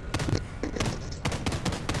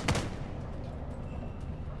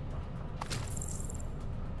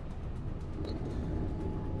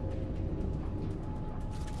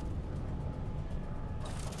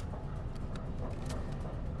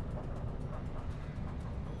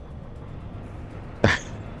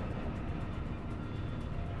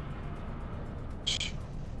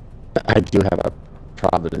 I do have a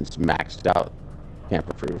Providence maxed out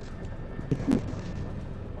camper proof.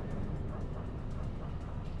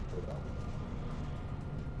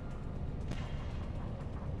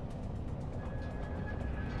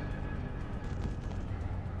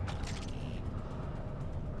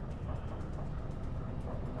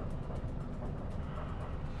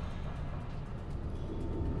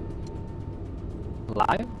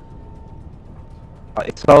 Live?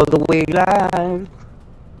 It's all the way live.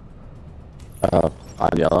 On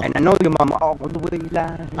yellow. And I know your mama all the way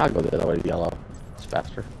live. I'll go the other way to yellow. It's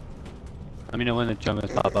faster. Let me know when the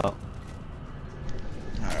jumpers pop up.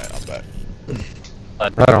 Alright, I'm back.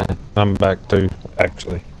 Right on. I'm back too,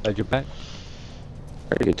 actually. Glad you're back.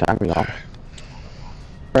 Very good timing, y'all.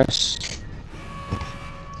 Press.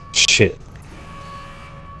 Shit.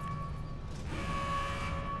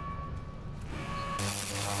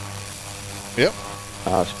 Yep. I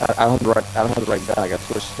don't have the right gun. I got to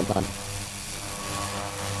switch to the gun.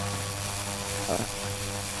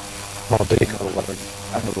 I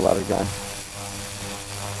have a louder gun.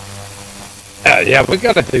 Yeah, we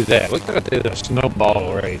gotta do that. We gotta do the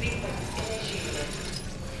snowball raid.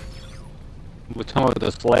 We're talking about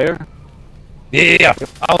the Slayer? Yeah,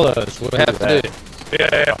 all of us. We'll have to do it.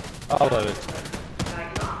 Yeah, all of us.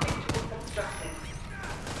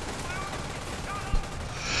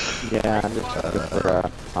 Yeah, I'm just looking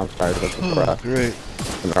for, I'm sorry, looking for, great.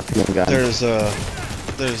 an RPM gun. There's a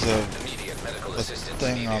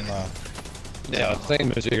thing on the... Yeah,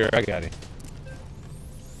 same as here. I got it.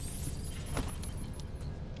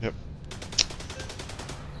 Yep.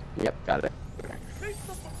 Yep, got it.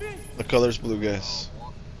 The color's blue, guys.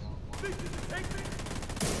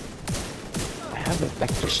 I have it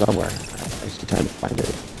vector somewhere. I just trying to find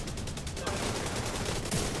it.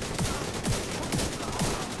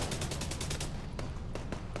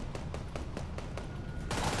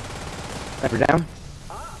 Ever down?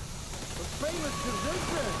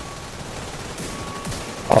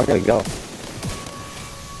 Oh, I gotta go.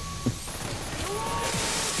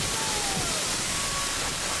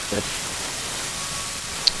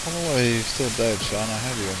 I don't know why you still died, Sean. I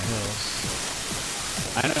have you in the hills.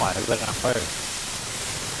 I know, I lit on fire.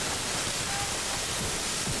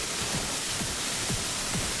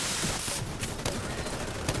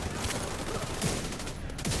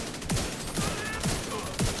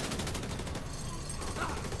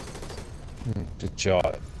 Good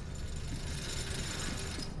shot.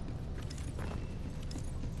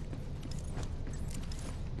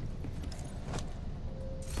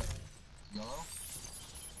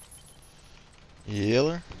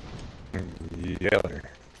 Yeller? Yeller.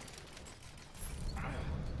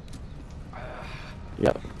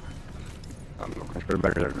 Yep. I'm looking for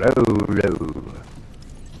better. Low.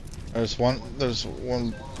 There's one.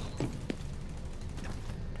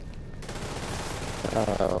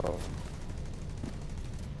 Oh.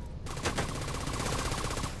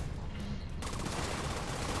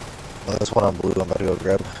 Well, there's one on blue. I'm about to go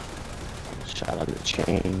grab. Shot on the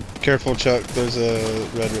chain. Careful, Chuck. There's a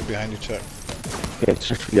red right behind you, Chuck. Okay,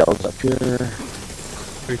 search for yellows up here.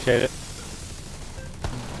 Appreciate it.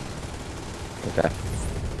 Okay.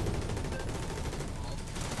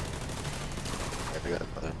 I got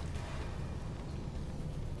another.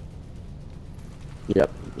 Yep,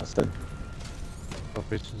 that's it.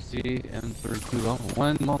 Proficiency and through level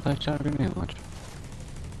 1 multi-shot grenade launcher.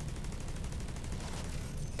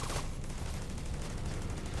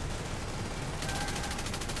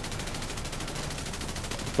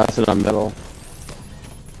 That's it on middle.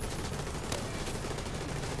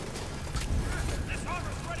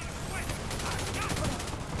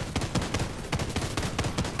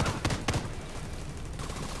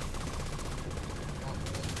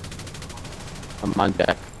 I'm on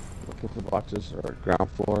deck. Looking for boxes or ground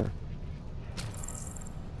floor.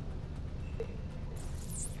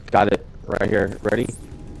 Got it. Right here. Ready?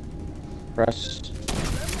 Press.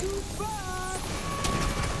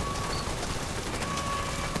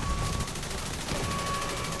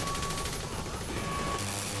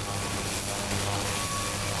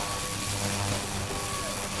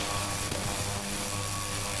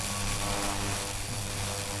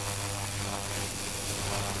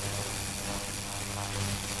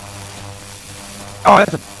 Oh,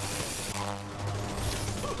 that's a...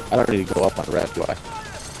 I don't need to go up on red, do I?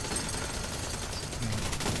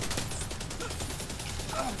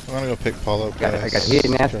 I'm gonna go pick Paul up, guys. I got hit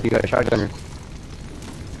nasty. You got a shotgunner.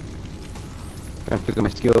 Trying to pick up my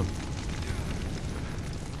skill.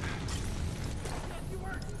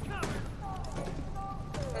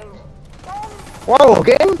 Whoa,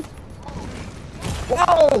 again?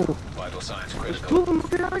 Whoa! Vital signs There's critical. two of them up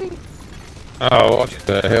here already? Oh, what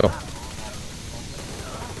the hell?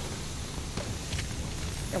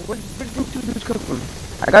 Yeah, where did those two dudes come from?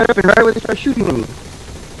 I got up and right away they started shooting at me.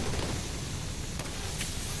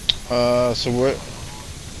 So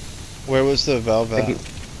where was the valve at? I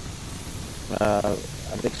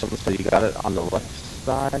think someone said you got it on the left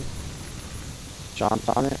side. John's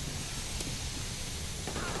on it.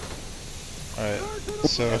 Alright,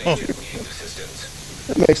 so...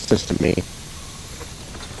 That makes sense to me.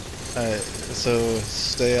 Alright, so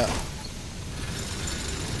stay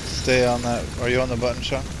on that. Are you on the button,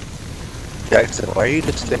 Sean? Jackson, why are you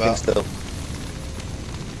just sticking still?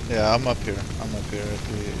 Yeah, I'm up here.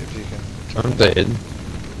 If you can. I'm dead.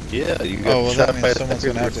 Yeah, you got Oh, well, shot that by means the someone's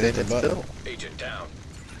gonna have to hit the standing button. still. Agent down.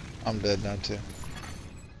 I'm dead now too.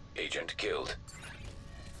 Agent killed.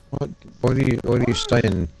 What are you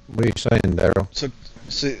saying? What are you saying, Daryl? So,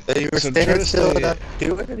 see, You were so try standing to still stay. and not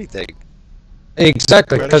doing anything.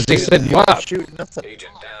 Exactly, because he said wipe. Shoot nothing.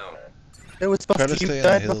 Agent down. It was Try supposed to to stay you on the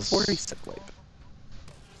died hills. before he said wipe.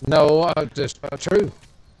 No, that's not true.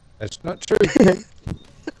 That's not true.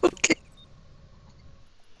 Okay.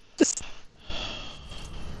 Just.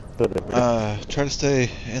 Try to stay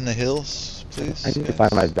in the hills, please. I need to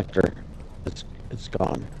find my vector. It's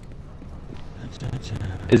gone.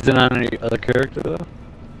 Is it on any other character though?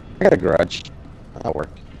 I got a grudge. That'll work.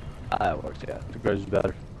 That works, yeah. The grudge is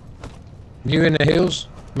better. You in the hills,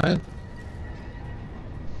 man?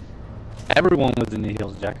 Everyone was in the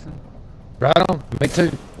hills, Jackson. Right on. Me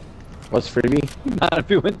too. What's freebie? Not if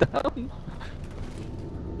you went down.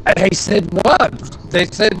 They said wipe. They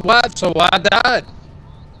said wipe, so I died.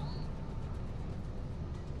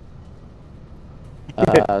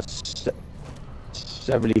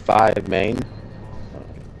 75 main.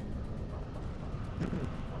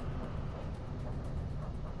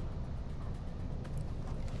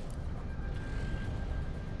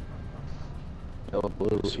 Yellow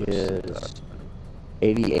blue is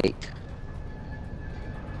 88.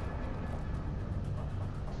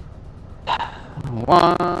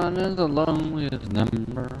 One is the loneliest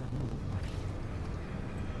number.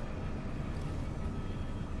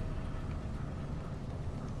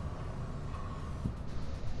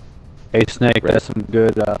 Hey Snake, that's some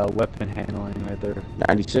good weapon handling right there.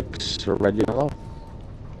 96 for red yellow.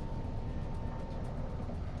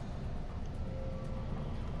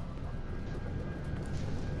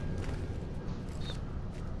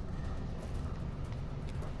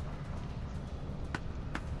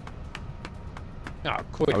 Oh,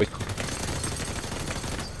 quick.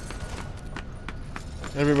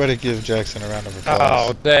 Everybody give Jackson a round of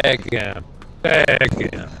Oh, applause. daggum.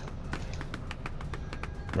 Daggum.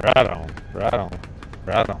 Right on. Right on.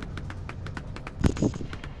 Right on.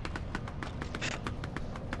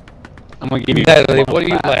 I'm gonna give you Natalie, slow what are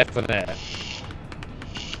you clap. laughing at?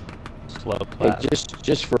 Slow Hey, clap.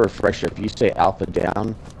 just for a refresher, if you say alpha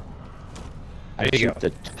down, I There you shoot go. the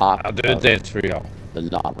top I'll do a of dance for y'all. the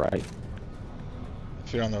knob, right?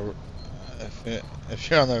 If you're on the if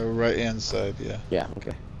you're on the right hand side, yeah. Yeah,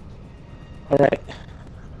 okay. Alright.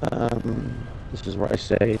 This is where I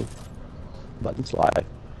say buttons live.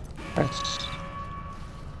 Press.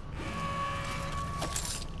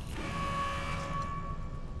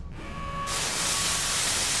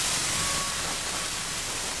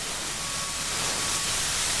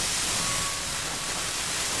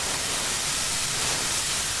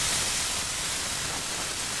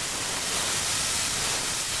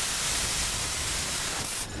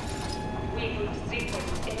 Reboot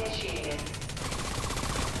sequence initiated.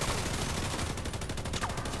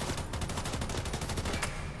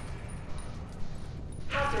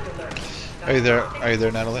 Hazard alert. Are you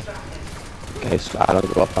there, Natalie? Okay, so I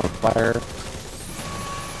don't go up on fire.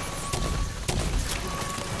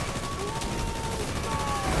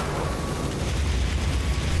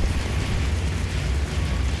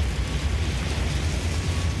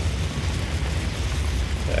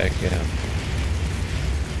 Daggum.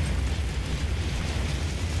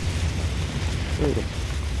 Ooh.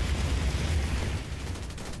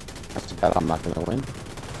 That's too bad I'm not gonna win.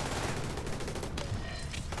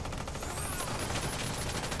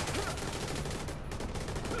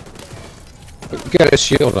 You got a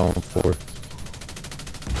shield on for it.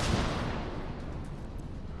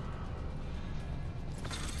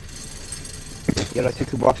 You got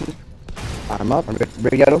 2 boxes? I'm up.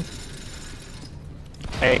 Red yellow?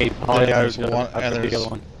 Hey, there's Polyar's one- and there's-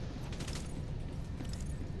 one.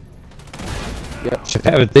 Yep. Should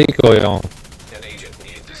have a decoy on. An agent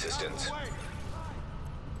needs assistance.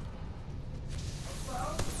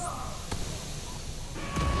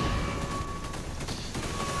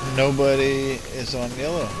 Nobody is on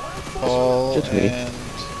yellow. Paul Just me. and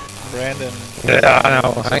Brandon. Yeah, I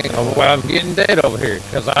know. I ain't know why I'm getting dead over here.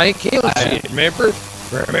 Because I ain't killing shit, remember?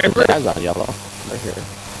 Remember? That's on yellow. Right here.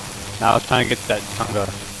 Now I was trying to get that Tonga.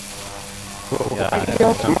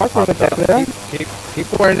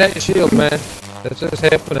 Keep wearing that shield, man. That's just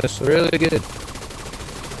helping us really good.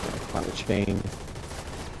 On the chain.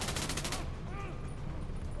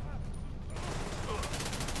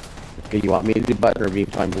 Okay, you want me to do button or be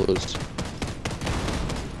time blues?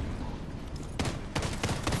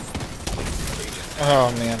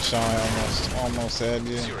 Oh man, Sean, I almost had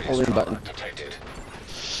you. Holding button. Detected.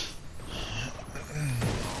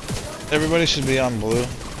 Everybody should be on blue.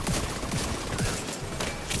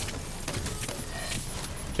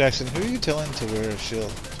 Jackson, who are you telling to wear a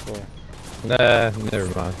shield for? Nah, never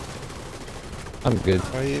mind. I'm good.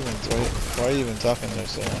 Why are you even talking to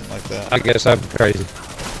someone like that? I guess I'm crazy.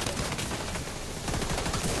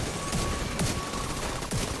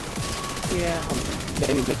 Yeah.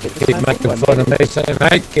 Maybe make it Keep making fun of me saying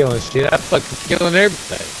I ain't killing shit. I fucking killing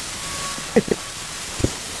everything.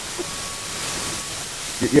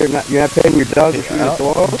 You're not paying your dog to shoot at the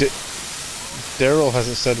wall? Daryl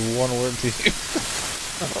hasn't said one word to you.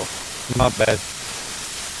 Oh, my bad.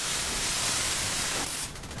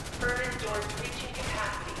 Furnace doors reaching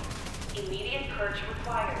capacity. Immediate purge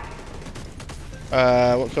required.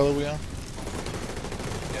 What color are we on?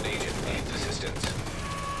 An agent needs assistance.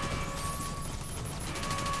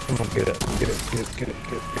 Come on, get it.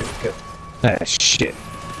 Ah, shit.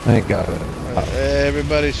 Thank God.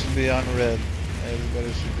 Everybody should be on red.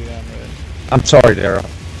 Everybody should be on red. I'm sorry, Daryl.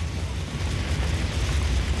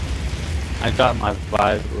 I got my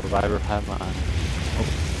reviver hat on. Oh.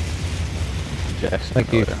 Jackson.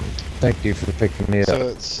 Thank you. Thank you for picking me So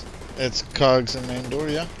up. it's cogs in main door,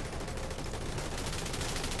 yeah?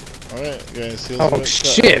 Alright, guys, see you Oh later.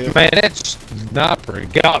 shit, man, that sniper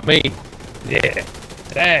got me. Yeah.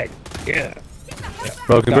 Dang. Yeah.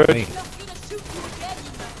 Broken Got bridge. me.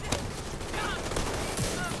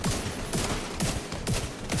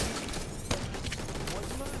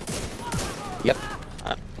 Yep.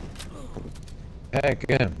 Heck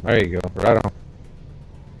yeah. There you go. Right on.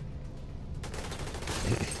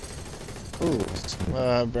 Ooh.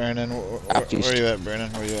 Brandon, where are you at, Brandon?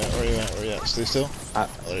 Where you at? Stay still? Oh,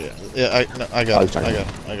 yeah, I got him.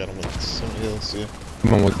 I got him with somebody else, yeah.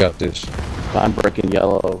 Come on, we got this. I'm breaking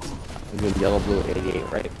yellow. I'm doing yellow, blue,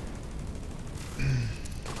 88, right?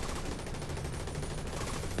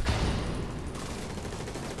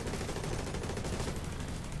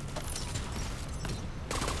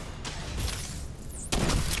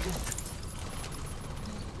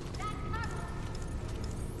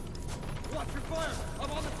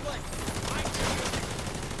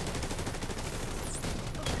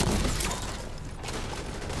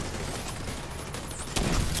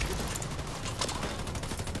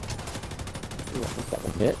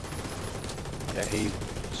 Hit. Yeah, he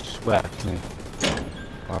swept me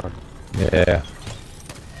hard. Yeah.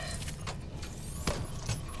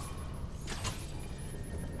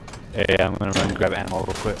 Hey, I'm gonna run and grab ammo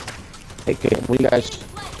real quick. Hey, will you guys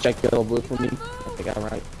check yellow, blue for me? I think I'm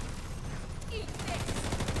right.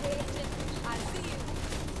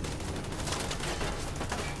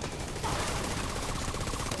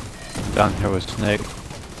 Down here with Snake.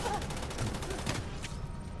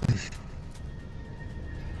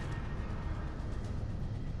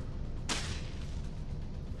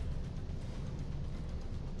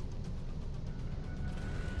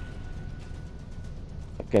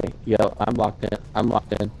 Okay, yeah, I'm locked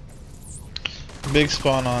in. Big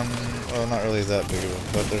spawn on, well, not really that big of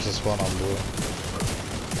a, but there's a spawn on blue.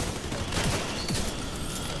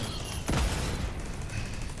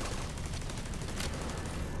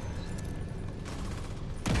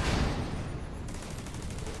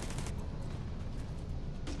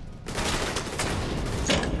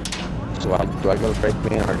 So do I go to break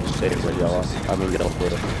man or just stay with yellow? I mean yellow,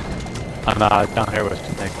 blue. I'm down here with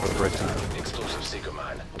Snake for the bridge. Explosive seeker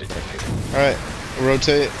mine detected. Alright,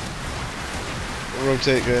 rotate.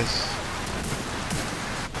 Rotate, guys.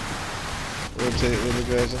 Rotate with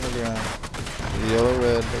the guys on the ground. Yellow,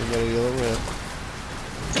 red, everybody yellow, red.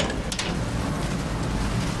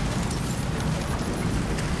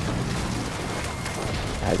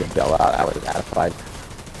 I had to bail out. I was out of fight.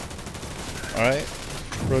 Alright,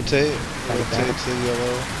 rotate to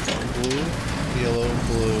yellow, blue, yellow,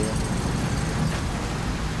 blue.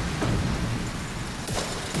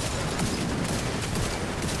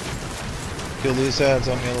 Kill these ads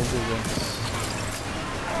on yellow, blue guys.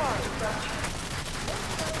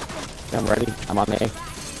 I'm ready. I'm on A.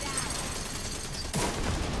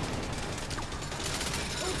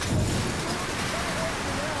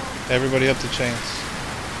 Everybody up to chains.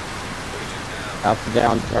 Alpha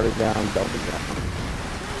down, Charlie down, Delta down.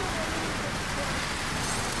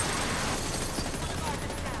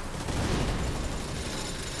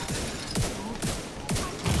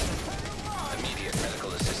 Immediate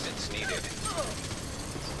medical assistance needed.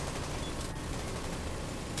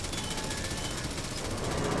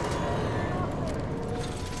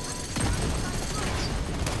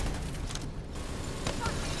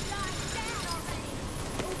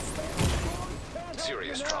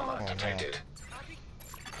 Serious trauma detected.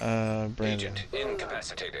 Brandon. Agent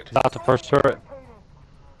incapacitated. Not the first turret.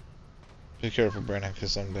 Be careful, Brandon,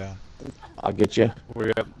 because I'm down. I'll get you.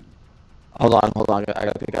 We're up. Hold on. I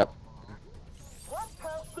gotta pick up.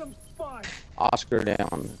 Oscar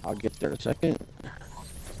down. I'll get there in a second.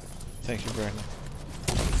 Thank you, Brandon.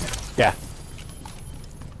 Yeah.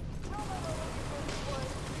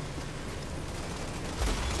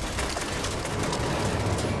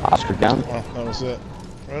 Oscar down. Well, that was it.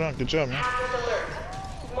 Right on. Good job, man.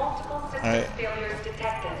 Multiple system Alright. failures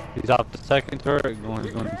detected. He's off the second turret, going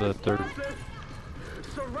to the third.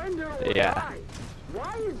 Surrender or Yeah. die.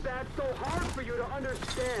 Why is that so hard for you to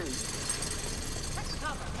understand? Let's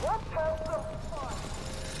have some fun.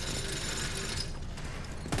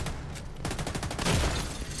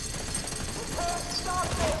 We can't stop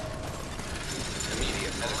this.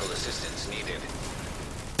 Immediate medical assistance needed.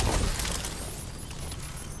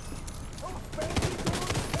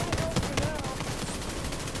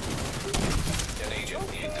 An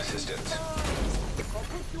agent needs assistance.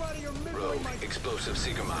 Rogue explosive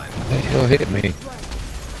seeker mine. The hell hit me?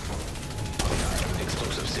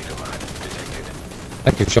 Explosive seeker mine detected.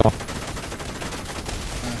 Thank you, Sean.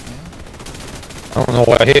 I don't know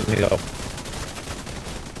what hit me though.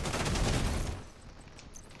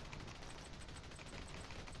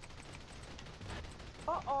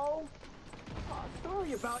 Uh-oh. Oh,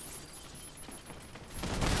 sorry about...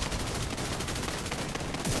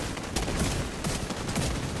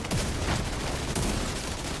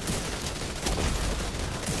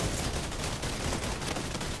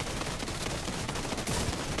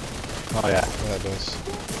 Oh yeah. That does.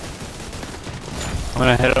 I'm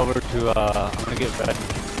gonna head over to, I'm gonna get red.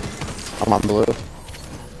 I'm on blue.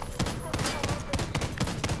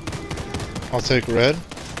 I'll take red.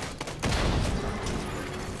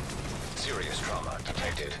 Serious trauma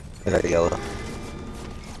detected. I got yellow.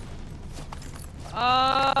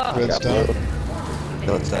 Ah! Red's done.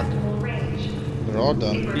 No, it's done. They're all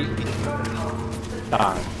done.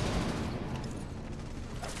 Darn.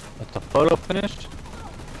 Is the photo finished?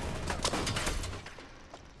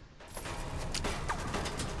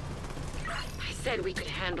 I said we could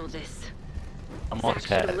handle this. I'm Zach all should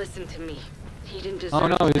have set. listened to me. He didn't deserve Oh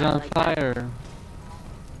no, to he's die on like that. fire.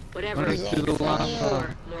 Whatever He's it on takes,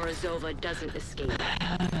 fire. Morozova doesn't escape.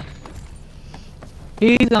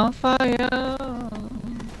 He's on fire.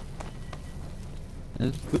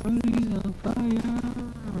 It's good, he's on fire.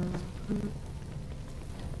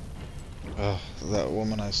 Oh, that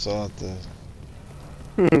woman I saw at the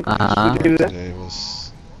Uh-huh. today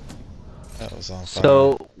was on fire.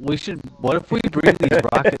 So we should. What if we bring these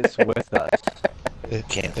rockets with us?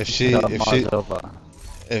 If she The Morozova.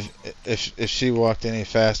 if she walked any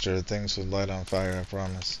faster, things would light on fire. I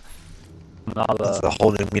promise. All That's the the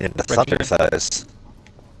whole new meaning to thunder size.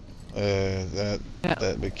 That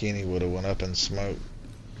bikini would have went up in smoke.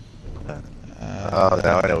 Oh,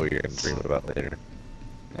 now I know what you're gonna dream about later.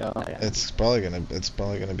 yeah. It's probably gonna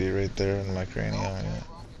be right there in my cranium.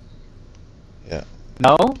 Yeah.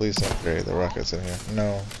 No. Please don't carry the rockets in here.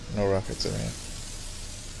 No rockets in here.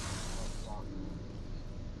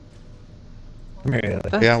 Really?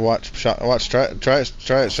 Yeah,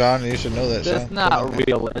 try it, Sean. You should know that. That's Sean. not Come on, man.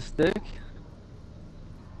 realistic.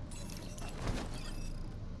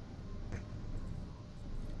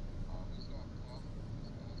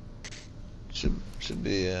 Should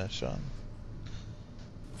be Sean.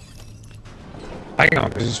 Hang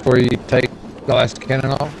on, is this where you take the last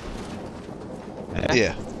cannon off?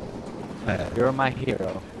 Yeah. You're my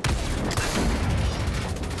hero.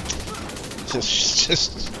 Just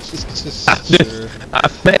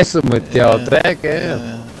I'm messing with y'all, back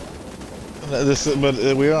in.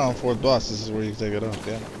 But we are on fourth boss. This is where you take it off.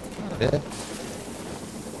 Yeah.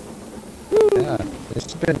 Yeah,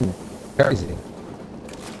 it's been crazy.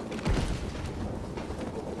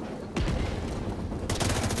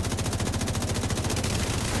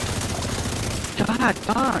 God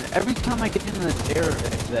darn! Every time I get in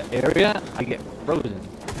the area, I get frozen.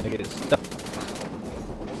 I get stuck.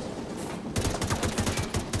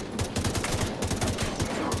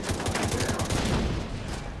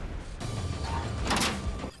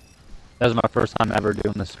 That was my first time ever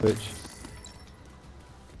doing the switch.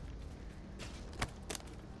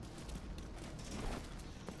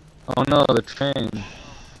 Oh no, the train.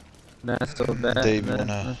 That's so bad. Dave,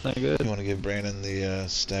 that's not good. you wanna give Brandon the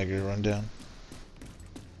stagger rundown?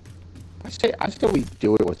 I say we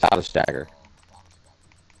do it without a stagger.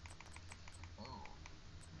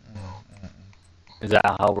 Is that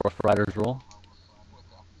how Rough Riders roll?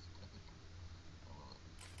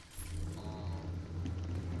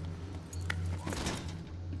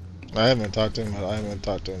 I haven't talked to him. I haven't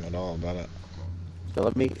talked to him at all about it. So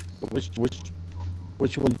let me.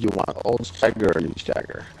 Which one do you want? Old stagger or new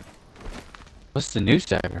stagger? What's the new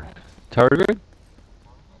stagger? Target?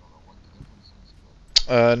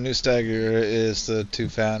 New stagger is the 2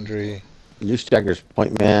 foundry. New stagger's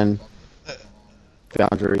point man.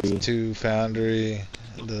 Foundry. 2 foundry.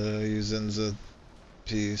 The Uzenza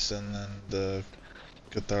piece, and then the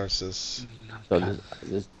catharsis. So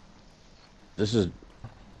this is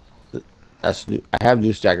That's new. I have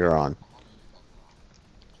new stagger on.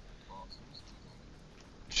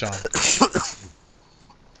 Sean.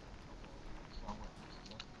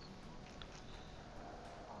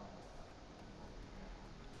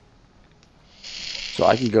 So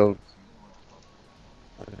I can go.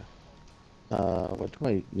 What do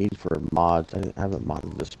I need for mods? I haven't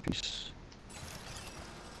modded this piece.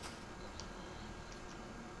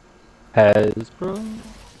 Hasbro?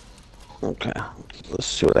 Okay, let's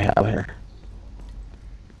see what I have here.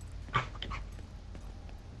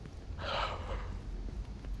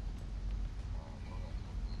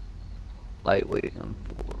 Lightweight M4.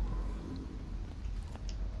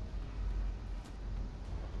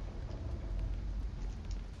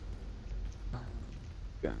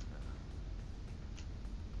 Yeah.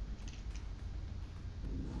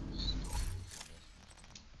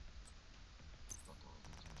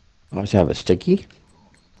 I always have a sticky.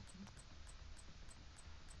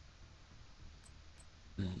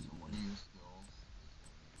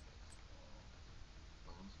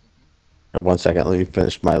 One second, let me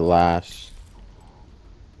finish my last.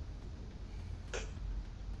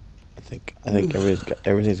 I think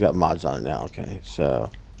everything's got mods on it now. Okay, so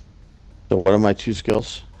what are my 2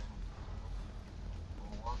 skills?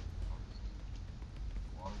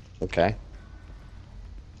 Okay.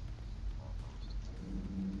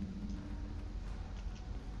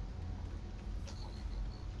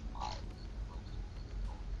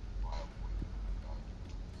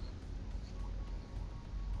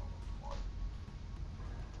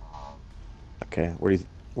 Okay, where do you?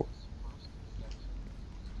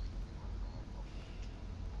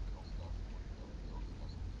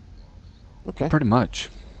 Okay. Pretty much.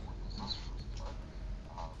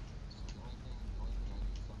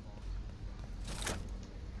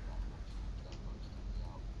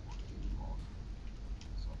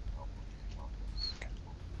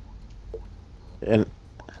 And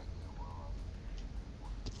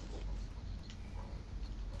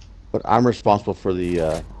but I'm responsible for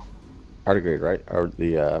the tardigrade, right? Or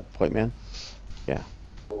the point man? Yeah.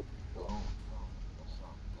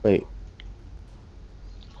 Wait.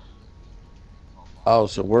 Oh,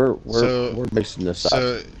 so we're mixing this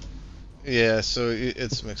up. Yeah, so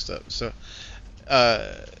it's mixed up. So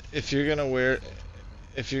if you're gonna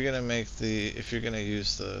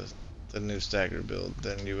use the new stagger build,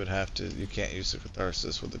 then you can't use the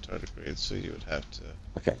catharsis with the tardigrade, so you would have to.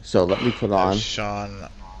 Okay, so let me put on Sean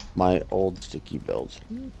my old sticky build,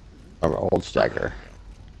 or old stagger.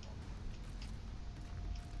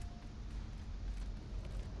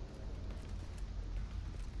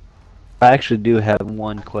 I actually do have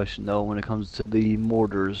one question though when it comes to the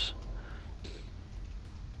mortars.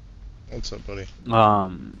 What's up, buddy?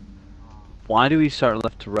 Why do we start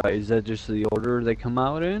left to right? Is that just the order they come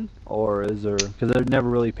out in, or is there? Because I've never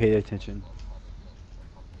really paid attention.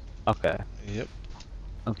 Okay. Yep.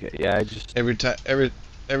 Okay. Yeah, I just every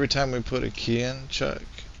time we put a key in, Chuck,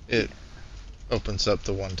 it opens up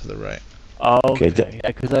the one to the right. Oh, okay.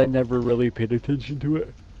 Yeah, because I never really paid attention to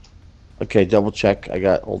it. Okay, double check. I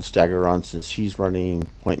got old stagger on since he's running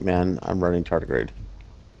point man. I'm running tardigrade.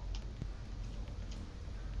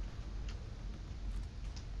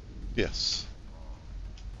 Yes.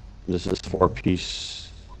 This is 4-piece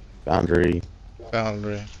foundry.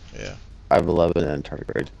 Foundry, yeah. 511 and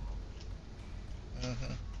tardigrade.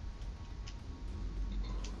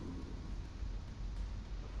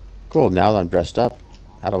 Cool. Now that I'm dressed up,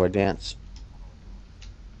 how do I dance?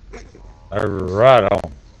 Right on.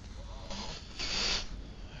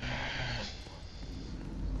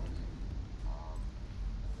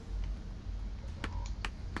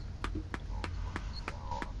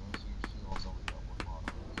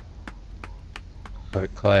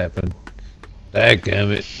 Start clapping.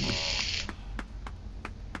 Dadgummit.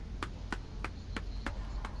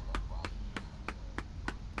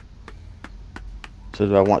 So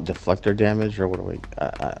do I want deflector damage, or what do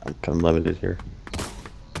I'm kind of limited here.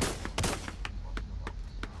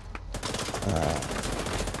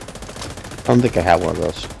 I don't think I have one of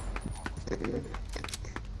those.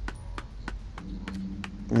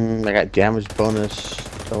 I got damage bonus.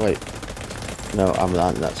 Oh wait, no, I'm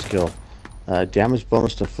not in that skill. Damage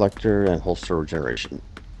bonus, deflector, and holster regeneration.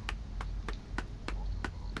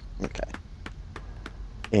 Okay.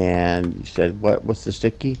 And you said what? What's the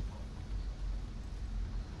sticky?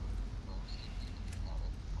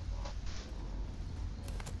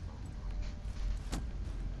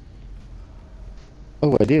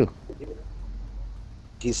 Oh, I do.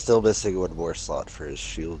 He's still missing one more slot for his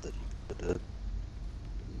shield that he put in.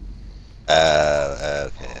 Okay, I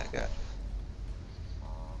got it.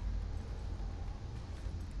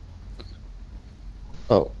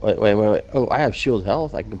 Oh, wait. Oh, I have shield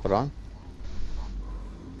health I can put on.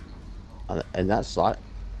 In that slot.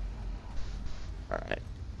 Alright.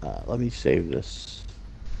 Let me save this.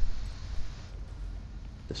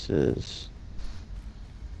 This is...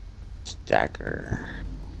 Stacker.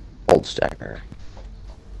 Old stacker.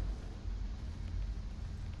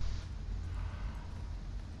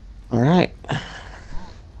 Alright.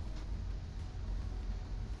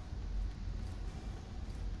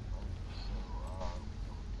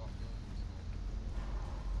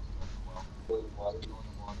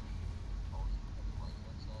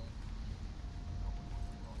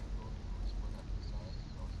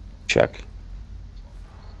 Check.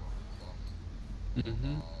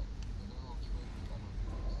 Mm-hmm.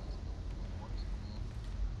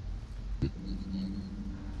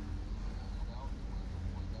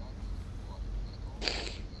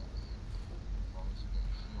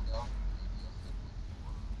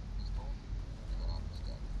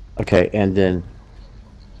 Okay, and then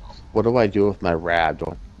what do I do with my rad?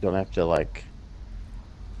 Don't I have to like?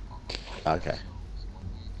 Okay.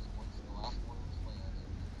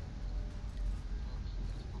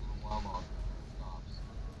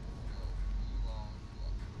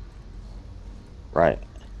 Right.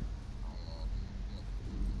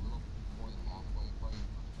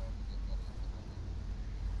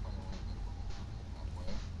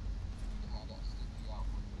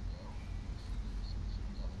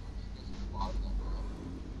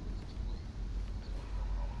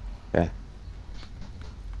 Okay.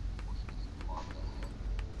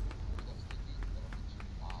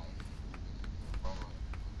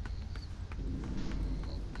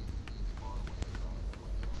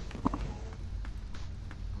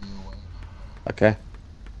 Okay.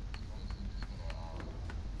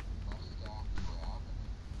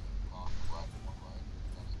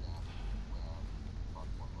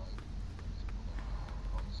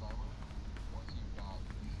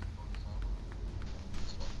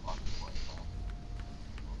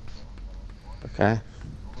 Okay.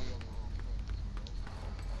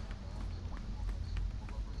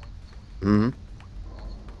 Mm-hmm.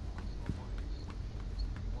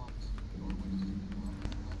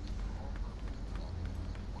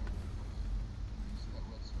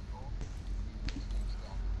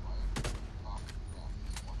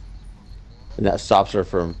 And that stops her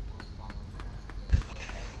from...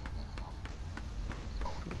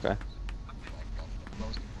 Okay.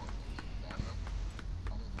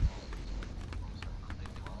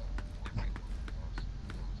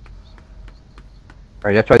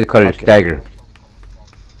 Alright, that's why they call it a stagger.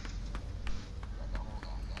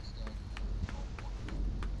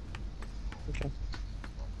 Okay.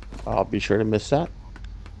 I'll be sure to miss that.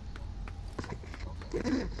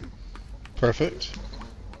 Perfect.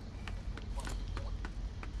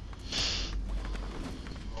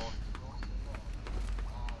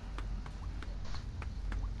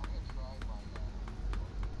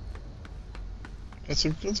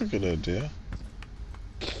 That's a good idea.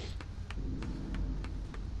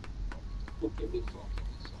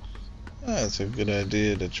 That's a good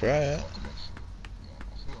idea to try it.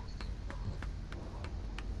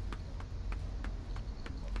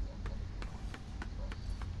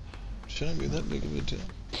 Shouldn't be that big of a deal.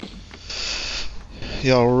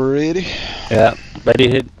 Y'all ready? Yeah. Ready?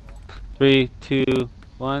 Hit 3, 2,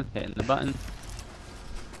 1. Hitting the button.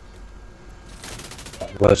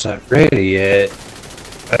 Wasn't ready yet.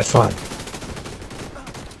 That's fine.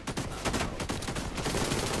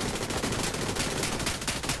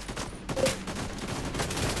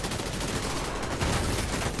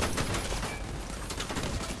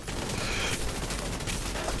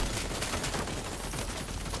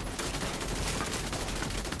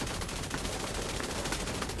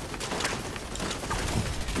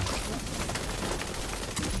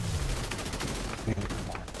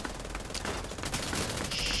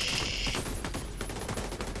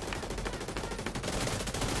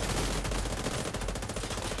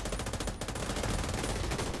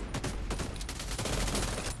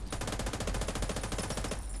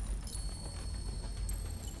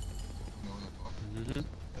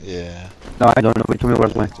 Yeah. No, I don't know which one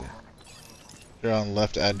was mine. You're on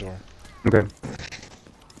left ad door. Okay.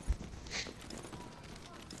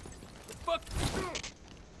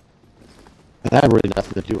 I have really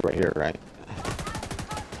nothing to do right here, right?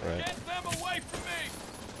 Right. Get them away from me!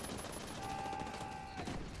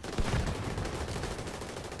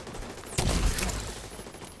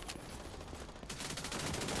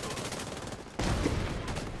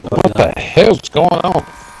 What the hell's going on?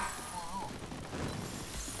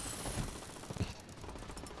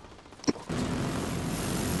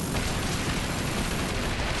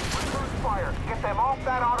 Fire! Get them off that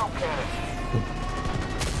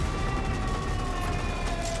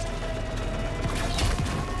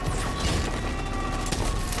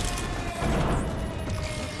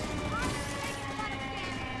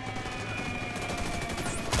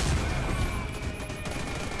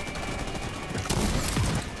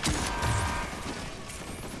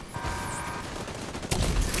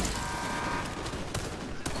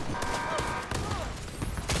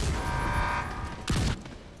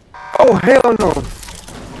Oh, hell no.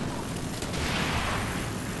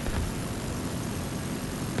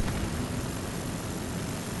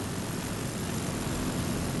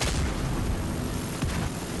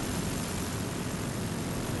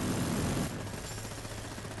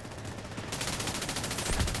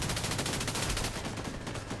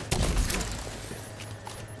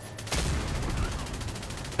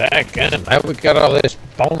 Daggum, now we got all this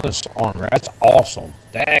bonus armor. That's awesome.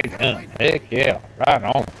 Daggum, heck yeah, right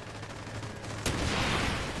on.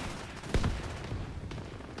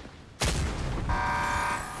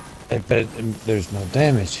 But there's no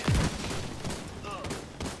damage.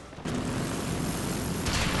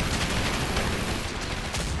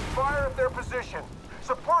 Fire at their position.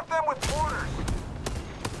 Support them with orders.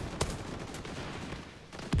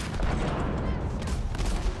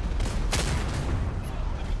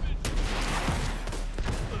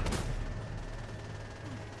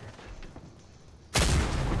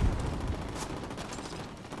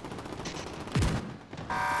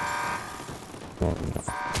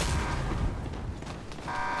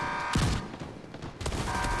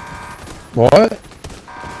 What?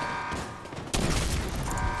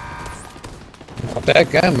 Not that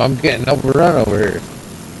gun, I'm getting overrun over here.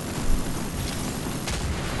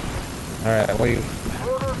 Alright, what do you...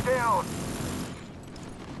 Order down.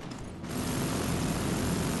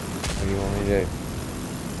 What do you want me to do?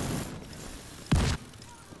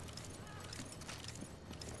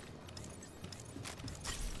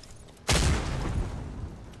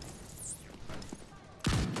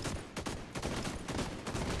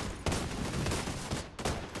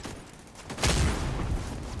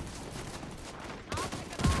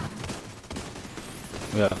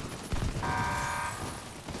 Yeah.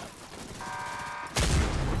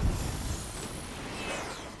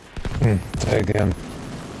 Again.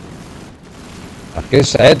 I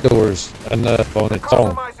guess that door's enough on its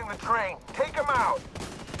own. Compromising the train. Take them out.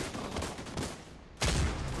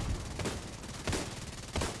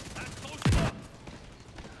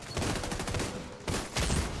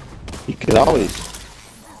 You could always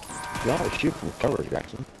shoot from cover,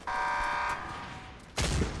 Jackson.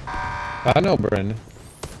 I know, Brendan.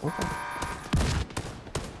 Okay.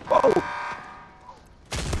 Whoa!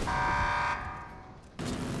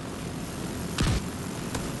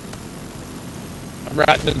 I'm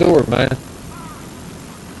right in the door, man.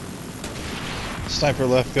 Sniper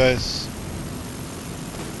left, guys.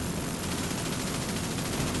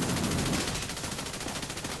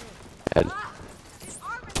 Head.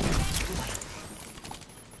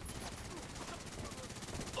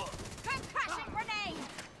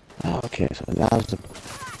 Okay, so now's the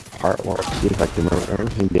part where I'll see if I can remember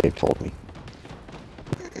everything Dave told me.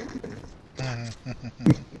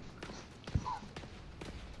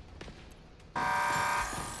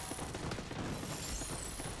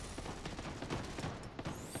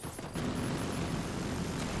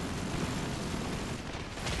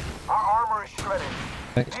 Our armor is shredded.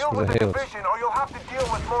 Thanks Deal for with the the heals. division or you'll have to deal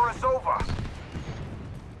with Morozova.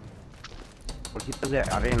 Poquito de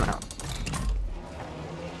arena.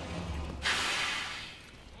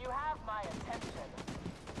 You have my attention.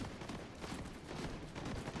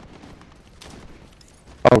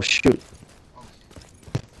 Oh shoot.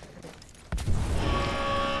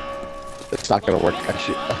 It's not gonna work,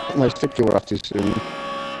 actually. My sticky went off too soon.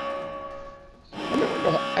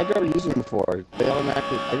 I've never used them before. They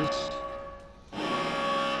automatically,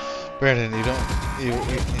 Brandon, you don't. You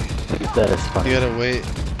That is funny. gotta wait.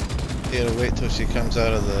 You gotta wait till she comes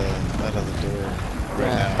out of the door right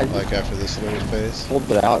Yeah, now, like after this little phase. pulled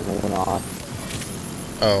it out and it went off.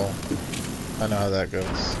 Oh, I know how that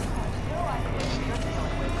goes.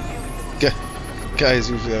 Guys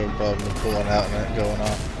usually have a problem with pulling out and it going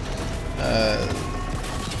off.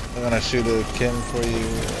 I'm gonna shoot a Kim for you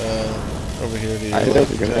over here to your I left,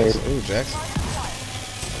 think you're gonna- Jackson. Ooh, Jackson.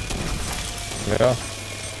 Yeah.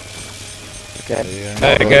 Okay. Yeah.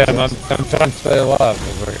 Hey, again, I'm trying to stay alive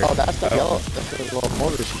over here. Oh, that's the yellow. That's the little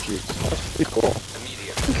motor she shoots. That's pretty cool.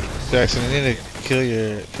 Jackson, you need to kill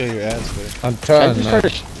your ads, buddy. I'm trying, man.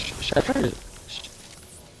 Should I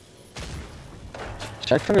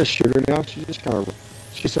try to shoot her now? She's just kind of,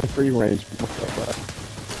 she's a free range.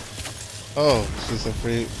 Oh, she's a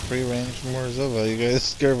free range Morozova. You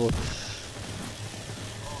guys careful.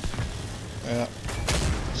 Yeah.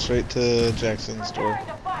 Straight to Jackson's door.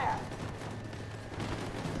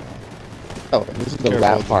 Oh, this is the Careful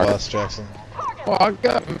last with the part. boss, Jackson. Well,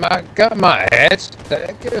 I got my ads.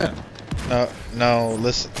 Good. No,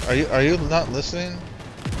 listen. Are you not listening?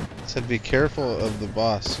 I said be careful of the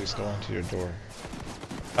boss who's going to your door.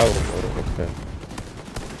 Oh, okay.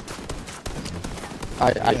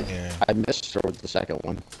 I missed her with the second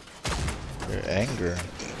one. Your anger.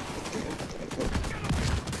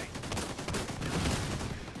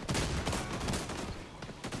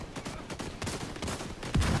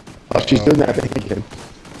 Oh, she's doing that thing again.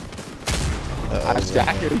 I'm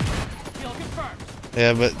stacking.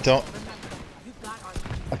 Yeah, but don't.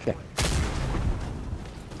 Okay.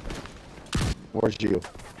 Where's you?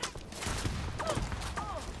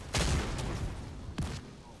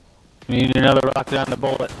 We need another rocket on the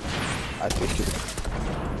bullet. I think you.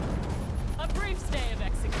 A brief stay of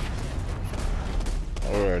execution.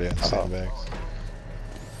 We're already on sandbags.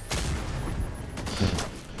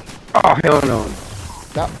 Oh, hell no.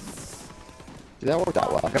 That, did that work that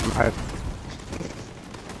well? I got my head.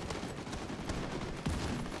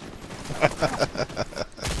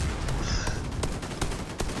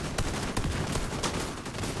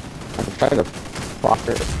 I'm trying to block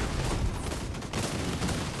it.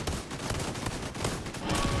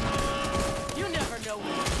 You never know.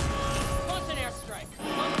 Launch an airstrike.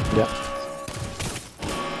 Yep.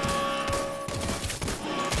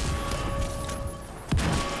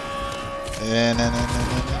 No.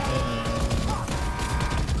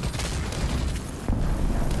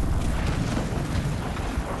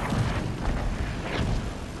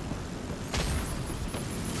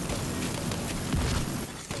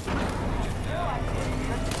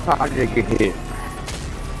 How did I get hit?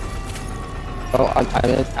 Oh, I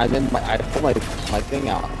pulled my thing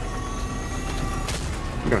out.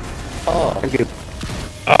 Oh, thank you.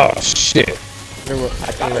 Oh shit. I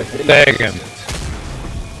got it. Daggum.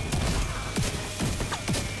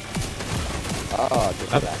 Oh,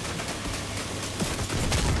 just that.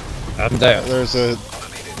 I'm down. There's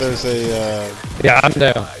a Yeah, I'm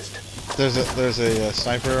down. there's a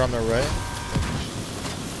sniper on the right.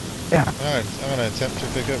 Yeah. Alright, I'm gonna attempt to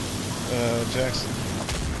pick up Jackson.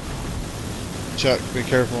 Chuck, be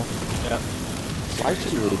careful. Yeah. Why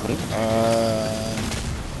should you leave me?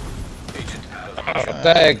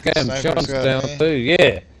 Daggum, Sniper's Sean's got down me. too,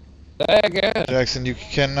 yeah. Daggum. Jackson, you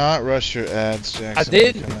cannot rush your ads, Jackson. I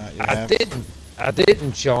didn't. You cannot. You I have-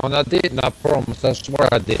 didn't, Sean. I didn't. I promise. I swear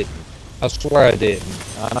I didn't. I swear I didn't.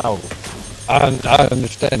 I know. I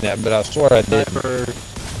understand that, but I swear I didn't. Sniper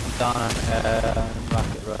down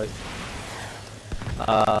rocket right.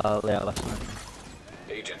 Yeah, left side.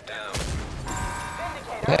 Agent down.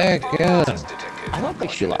 Daggum. I don't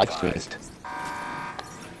think she likes me.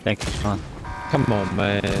 Thank you, Sean. Come on,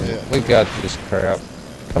 man. Yeah. We got this crap.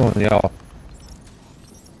 Come on, y'all.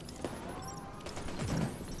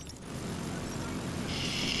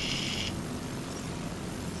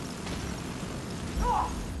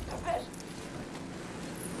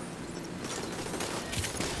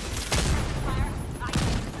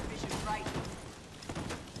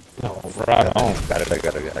 No, right on. Got it, I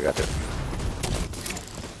got it.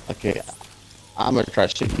 Okay, I'm gonna try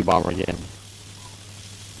Sticky Bomber again.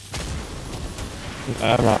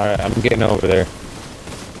 I'm alright. I'm getting over there.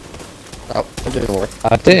 Oh, it didn't work.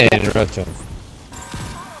 I didn't interrupt him.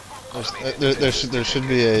 There should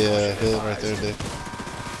be a hill right there, Dave.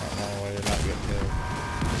 I don't know why you're not getting hit.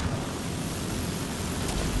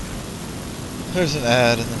 There's an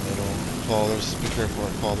ad in the middle. Paul, be careful,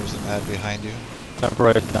 Paul. There's an ad behind you.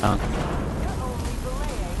 Separate it down.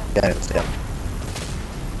 Yeah, it's down.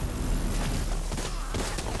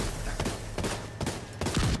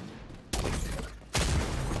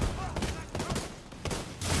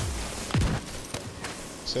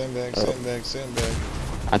 Sandbag, Oh. sandbag, sandbag.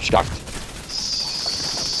 I'm shocked.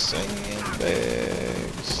 Sandbags.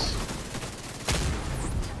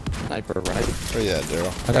 Sniper, right? Oh yeah,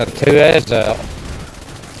 Daryl. I got 2 ads out.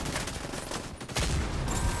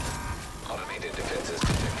 Automated defenses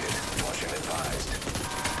detected. Caution advised.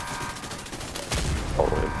 All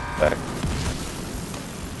the way back.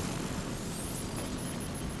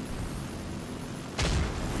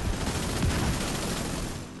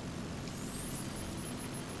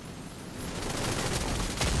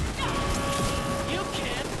 You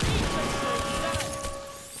can't beat the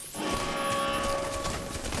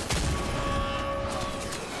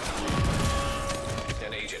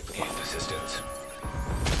An agent needs assistance.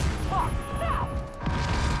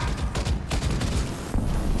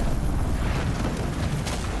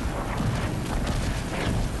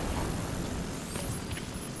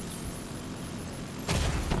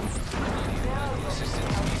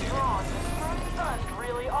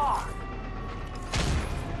 Really are.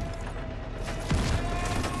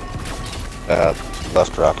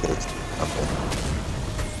 Left rocket is okay.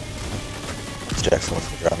 Jackson wants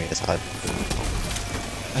to drop me his hive.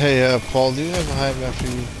 Hey, Paul, do you have a hive after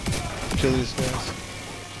you kill these guys?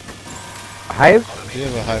 Hive? Do you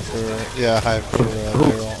have a hive for? Yeah, a hive for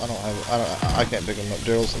Daryl. I can't pick him up.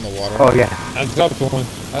 Daryl's in the water. Oh yeah. I dropped one.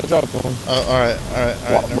 Oh, all right.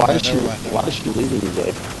 Why did she leave me,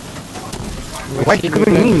 Dave? Why did you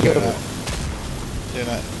come in? You're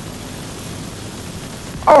not.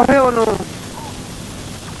 Oh hell no!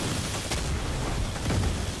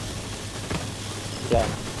 Yeah.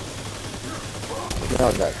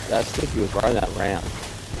 No, that sticky was right on that ramp.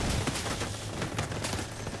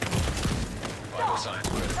 Vital signs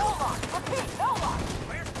critical.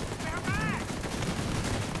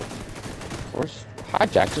 Where's... Hi,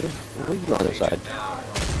 Jackson. Where are you on this side?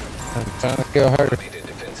 I'm trying to kill her.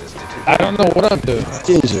 I don't know what I'm doing.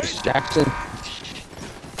 Jesus, Jackson.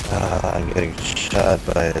 I'm getting shot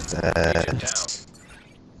by its ass.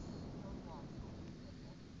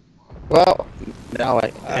 Well, now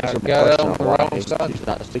I answer my got question on the why wrong side. he's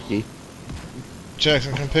not sticky.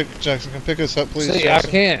 Jackson, come pick us up, please. See, Jackson.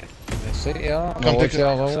 I can't. See, I don't know Come what pick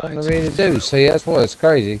y'all want me to do. See, that's what's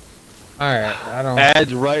crazy. Alright, I don't...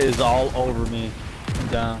 Ad's right is all over me. I'm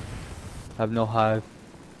down. I have no hive.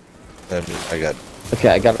 I got. Okay,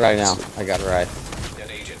 I got it right now. I got it right.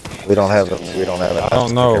 We don't have it. We don't have it. I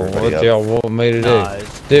don't know what y'all want me to do. Nah,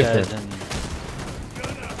 It's different.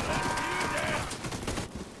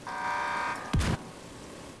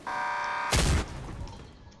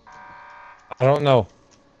 I don't know.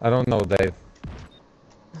 I don't know, Dave.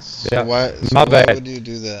 So why bad. would you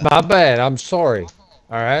do that? My bad. I'm sorry.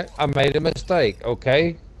 All right, I made a mistake.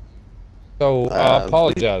 Okay. So I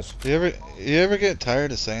apologize. You ever get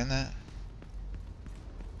tired of saying that?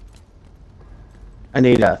 I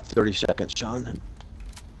need 30 seconds, Sean.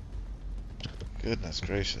 Goodness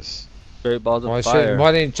gracious. Straight balls of fire.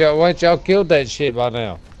 Why didn't y'all kill that shit by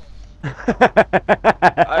now?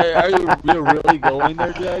 Are you really going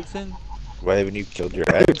there, Jackson? Why haven't you killed your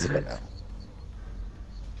ads by now?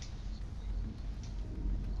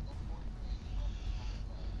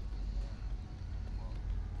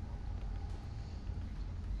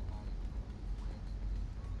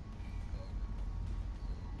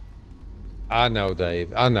 I know,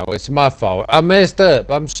 Dave. I know. It's my fault. I messed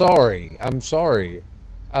up. I'm sorry. I'm sorry.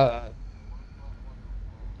 I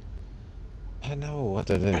know what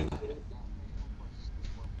to do.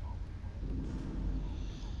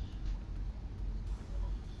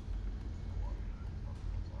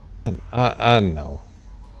 I know.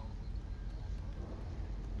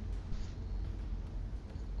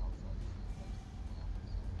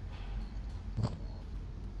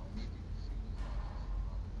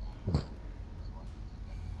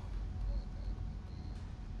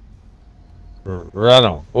 Right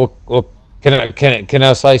on. Well, can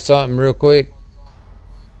I say something real quick?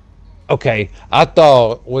 Okay, I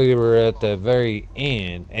thought we were at the very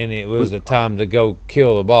end, and it was the time to go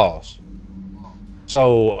kill the boss.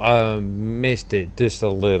 So I missed it just a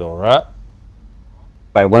little, right?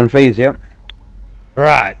 By one phase, yep.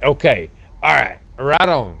 Right. Okay. All right. Right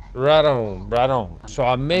on. So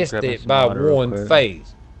I missed it by one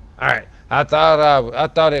phase. All right. I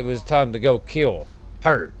thought it was time to go kill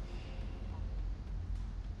her.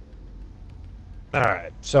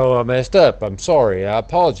 Alright, so I messed up. I'm sorry. I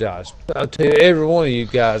apologize. To every one of you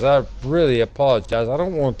guys, I really apologize. I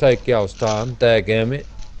don't want to take y'all's time. Dadgummit.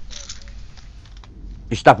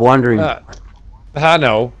 You stop wondering. I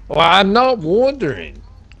know. Well, I'm not wondering.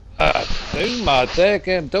 Through my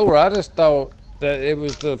dadgum door, I just thought that it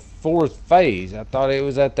was the fourth phase. I thought it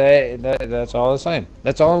was at that's all I'm saying.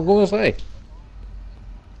 That's all I'm going to say.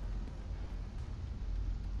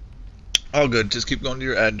 All good. Just keep going to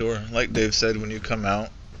your ad door. Like Dave said, when you come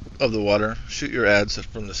out of the water, shoot your ads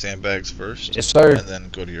from the sandbags first. Yes, sir. And then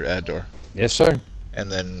go to your ad door. Yes, sir. And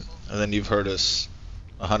then you've heard us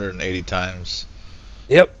 180 times.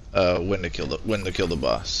 Yep. When to kill the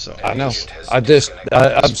boss. So I know.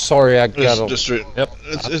 I'm sorry. I got Yep.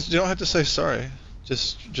 You don't have to say sorry.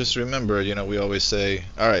 Just remember. We always say,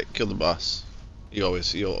 all right, kill the boss. You'll always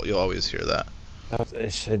hear that.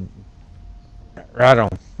 It should. Right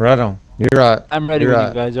on. You're right. I'm ready when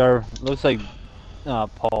you guys are. Looks like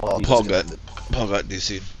Paul. Paul got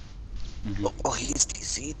DC'd. Oh, he's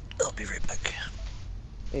DC'd. I'll be right back.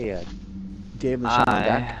 Hey, Dave and Sean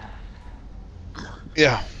back.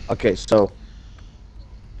 Yeah. Okay, so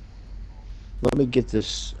let me get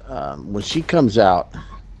this. When she comes out,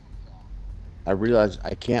 I realize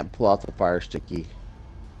I can't pull out the fire sticky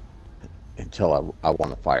until I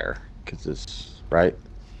want to fire, because it's right.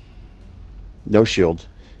 No shield.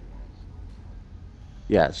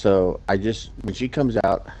 Yeah, so when she comes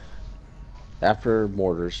out after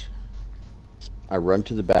mortars, I run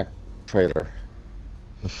to the back trailer.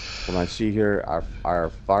 When I see her, our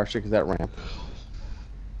fire stick is that ramp.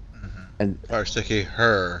 And Fire sticky,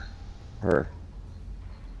 her. Her.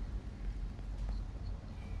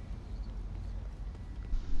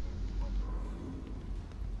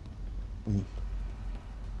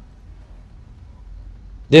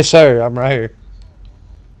 Yes, sir. I'm right here.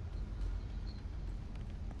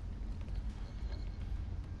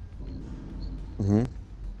 Mm-hmm.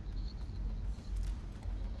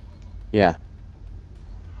 Yeah.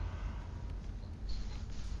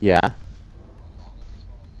 Yeah.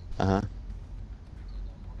 Uh-huh.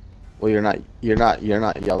 Well, you're not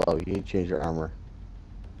yellow. You need to change your armor.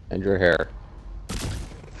 And your hair.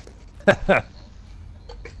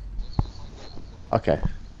 Okay.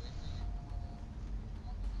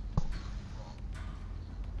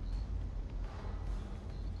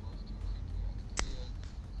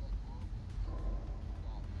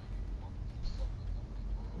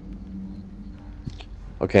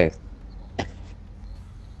 Okay.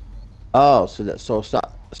 Oh, so it's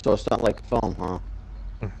not like foam, huh?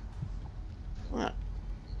 What?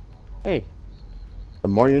 Hey, the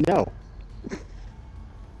more you know.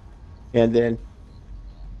 And then,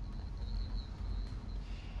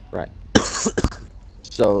 right.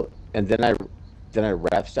 So, and then I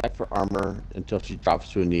rev stack for armor until she drops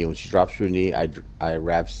to a knee. When she drops to a knee, I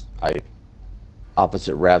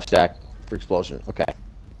opposite rev stack for explosion. Okay.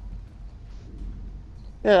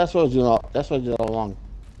 Yeah, that's what I was doing that's what I did all along.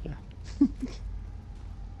 Yeah.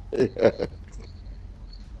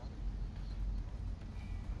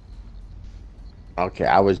 Okay,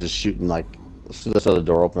 I was just shooting like as soon as I saw the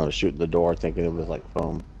door open, I was shooting the door thinking it was like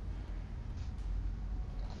foam.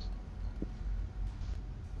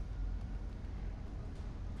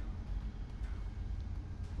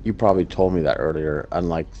 You probably told me that earlier,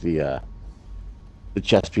 unlike the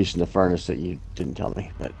chest piece in the furnace that you didn't tell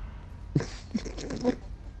me, but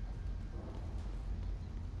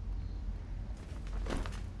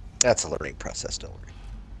That's a learning process, don't worry.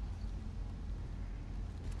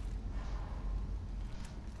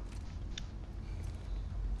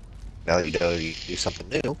 Now you know you do something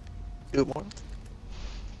new. Do it more.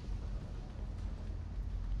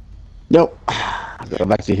 nope. Go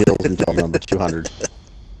back to heals until number 200.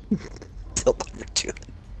 Till number 200.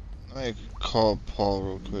 Let me call Paul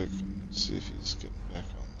real quick and see if he's getting back on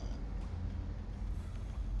that.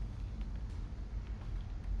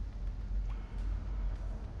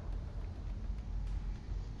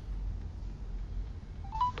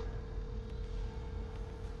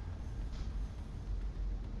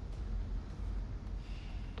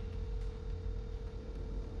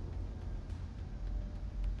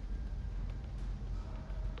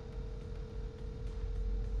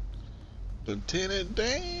 Lieutenant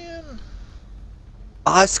Dan.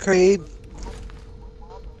 Ice cream.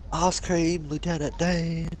 Ice cream, Lieutenant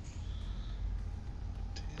Dan.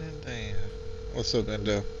 Lieutenant Dan. What's up,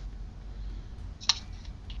 Endo?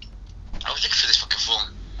 I was looking for this fucking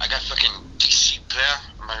phone. I got fucking DC player.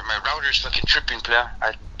 My router's fucking tripping player.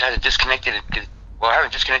 I had to disconnect it. Well, I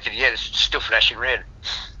haven't disconnected it yet. It's still flashing red.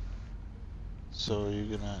 So are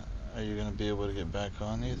you gonna be able to get back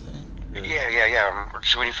on, you think? Or... Yeah. I'm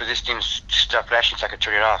just waiting for this thing to stop flashing so I can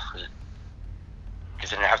turn it off. Because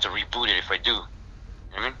then I have to reboot it if I do. You know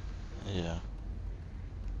what I mean? Yeah.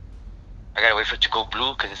 I gotta wait for it to go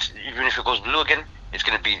blue, because even if it goes blue again, it's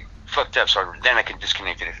gonna be fucked up, so then I can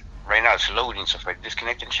disconnect it. Right now it's loading, so if I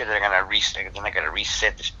disconnect it and shit, then I gotta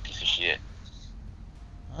reset this piece of shit.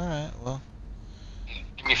 Alright, well.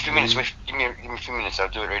 Give me a few minutes, give me a few minutes, I'll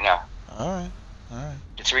do it right now. Alright.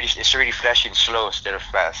 It's already flashing slow instead of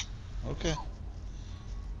fast. Okay.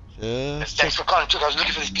 Thanks for calling too. I was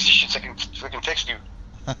looking for this position so I can text you.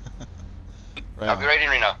 Right I'll be right in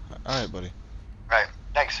right now. Alright, buddy. Right,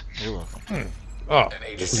 thanks. You're welcome. Oh,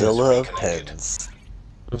 Zilla of Pens.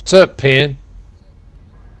 What's up, Pen?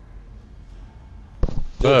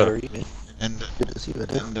 Good to see you,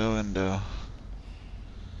 Endo.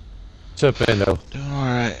 What's up, Endo? Doing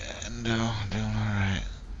alright, Endo. Doing alright.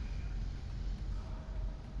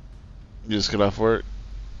 You just get off work?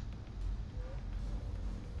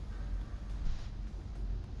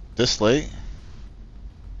 This late?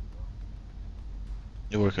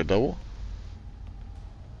 You work a double?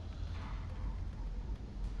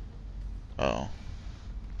 Oh.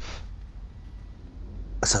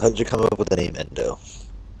 So how'd you come up with the name Endo?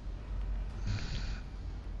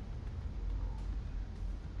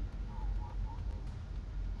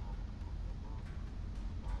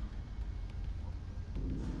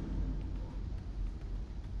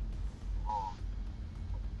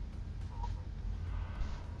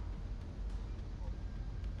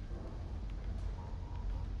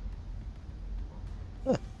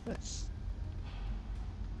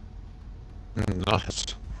 Nice.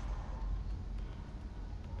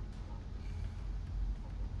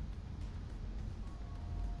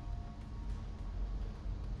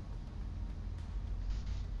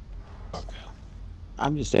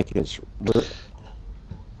 I'm just thinking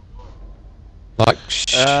like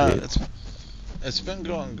shit. It's been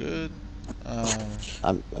going good.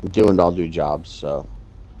 I'm doing all new jobs, so.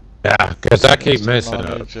 Yeah, because I keep messing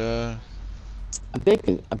up. I'm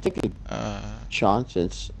thinking, Sean,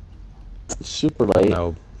 since it's super late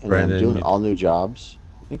No, and Brandon, I'm doing all new jobs,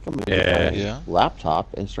 I think I'm gonna get my Yeah.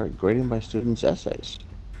 laptop and start grading my students' essays.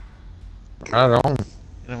 I don't.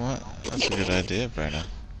 You know what? That's a good idea, Brandon.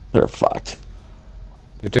 They're fucked.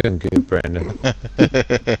 You're doing good, Brandon.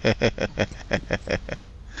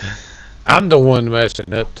 I'm the one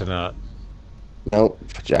messing up tonight. Nope,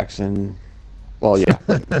 Jackson. Well, yeah,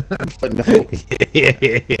 but no.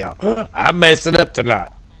 Yeah, I'm messing up tonight.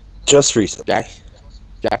 Just recently.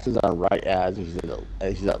 Jackson's on right as he's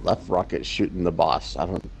at left rocket shooting the boss. I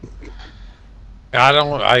don't.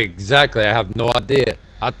 Exactly. I have no idea.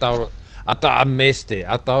 I thought I missed it.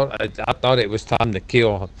 I thought it was time to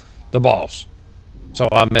kill the boss, so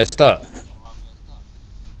I messed up.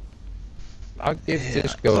 I'll get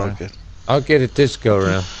this go around. I'll get it this go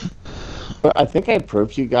around. But I think I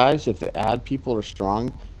proved to you guys if the ad people are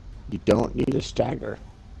strong, you don't need a stagger.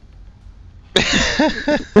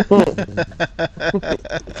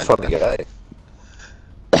 Funny guy.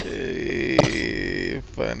 Hey,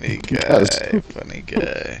 funny guy. Funny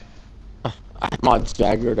guy. I'm on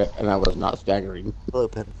staggered and I was not staggering. Hello,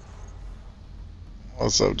 Pen.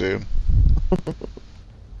 What's up, dude?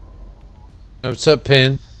 What's up,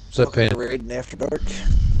 Pen? What's up, Pen? Raiding After Dark.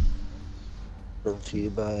 Brought to you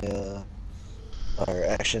by our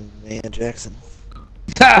action man Jackson.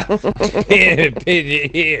 Pen,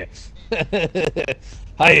 yeah.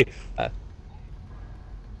 Hey.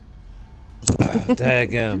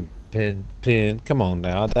 Daggum, Pen. Come on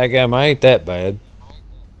now. Daggum, I ain't that bad.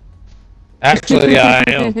 Actually, I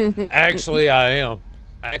am. Actually, I am.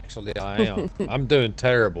 I'm doing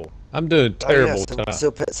terrible. Tonight.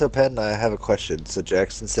 So Pen, I have a question. So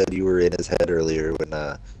Jackson said you were in his head earlier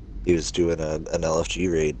when he was doing an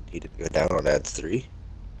LFG raid. He didn't go down on ads 3.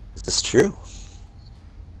 Is this true?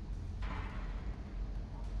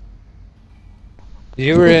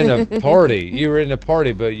 You were in a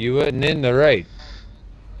party. But you wasn't in the raid.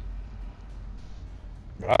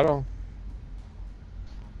 Right on.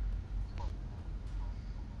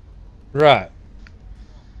 Right.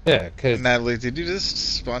 Yeah, cause Natalie, did you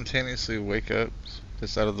just spontaneously wake up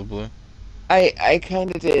just out of the blue? I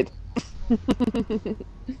kind of did.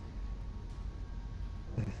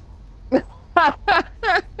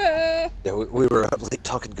 Yeah, we were up late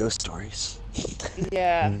talking ghost stories.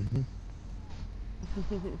 Yeah.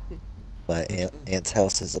 My aunt's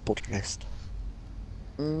house is a poltergeist.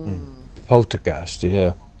 Poltergeist,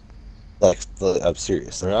 yeah. Like, I'm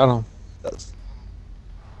serious. Right on. That's...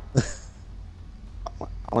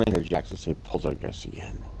 I want to hear Jackson say poltergeist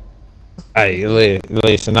again. Hey,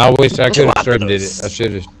 listen, I wish I could have streamed it. I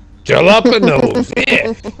should have. Jalapenos,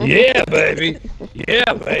 yeah, baby.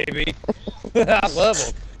 I love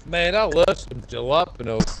them. Man, I love some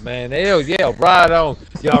jalapenos, man. Hell yeah, right on.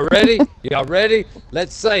 Y'all ready?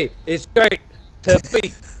 Let's say it's great to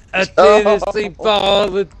be a Tennessee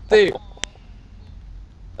volunteer.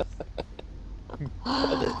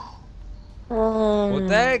 Well,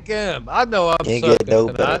 daggum. I know I'm sucking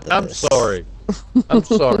tonight. I'm sorry. I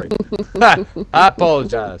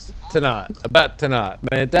apologize about tonight,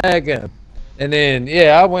 man. Daggum. And then,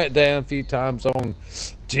 yeah, I went down a few times on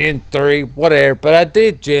Gen 3, whatever. But I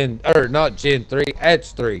did not Gen 3,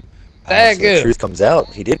 Ads 3. Daggum. The truth comes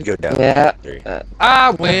out. He did go down. Yeah.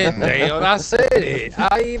 I went down. I said it.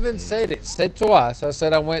 I even said it. Said twice. I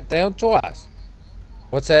said I went down twice.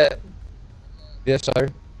 What's that? Yes, sir.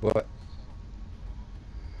 What?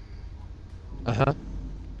 Uh-huh.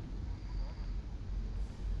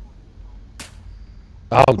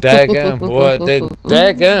 Oh, daggum.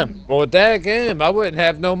 Daggum. I wouldn't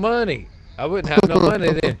have no money.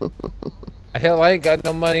 Then. Hell, I ain't got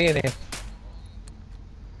no money in here.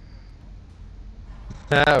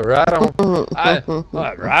 Right on,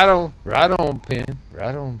 Pen.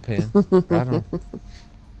 Right on.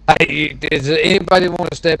 Hey, does anybody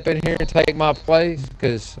want to step in here and take my place?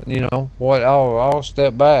 Because, you know, what, I'll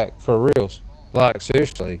step back for reals. Like,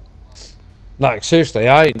 seriously, I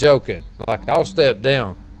ain't joking. Like, I'll step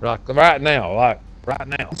down. Right now.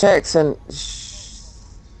 Jackson.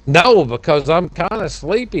 No, because I'm kind of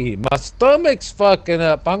sleepy. My stomach's fucking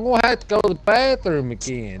up. I'm going to have to go to the bathroom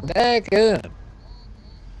again. Daggum.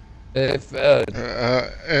 If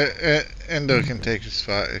Endo can take your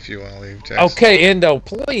spot if you want to leave, Jackson. Okay, Endo,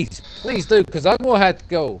 please do, because I'm gonna have to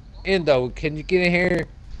go. Endo, can you get in here?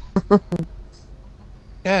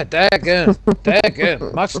 God,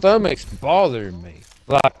 daggum, my stomach's bothering me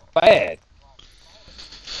like bad.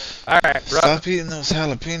 Alright, Stop eating those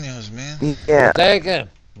jalapenos, man. Yeah. Daggum.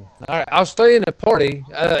 Alright, I'll stay in the party.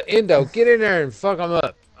 Endo, get in there and fuck them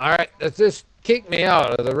up. Alright, just kick me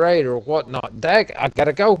out of the raid or whatnot. Dag, I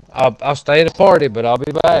gotta go. I'll stay in the party, but I'll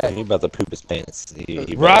be back. He about to poop his pants.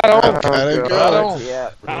 Right on. Gotta go. Right on.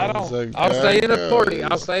 Yeah. Right on. Like, I'll stay in the gotta party. go.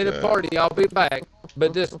 I'll stay in the party. I'll be back.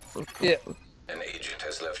 But just, yeah. An agent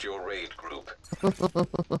has left your raid group.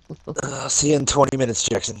 See you in 20 minutes,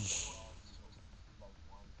 Jackson.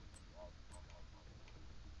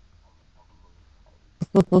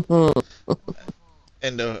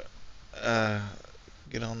 Endo,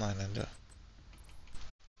 get online, Endo.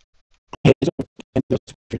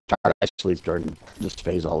 I sleep during this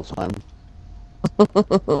phase all the time.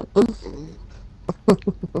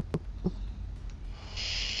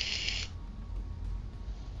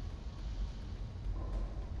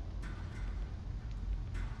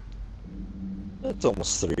 It's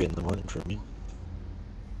almost 3 in the morning for me.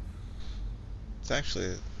 It's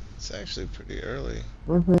actually pretty early.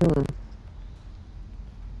 Mm-hmm.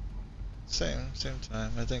 Same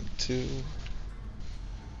time. I think 2.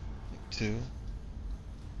 2.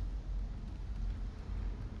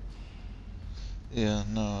 Yeah,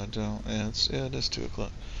 no, I don't. Yeah, it is 2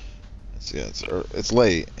 o'clock. It's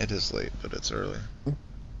late. It is late, but it's early for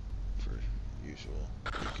usual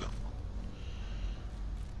weekend.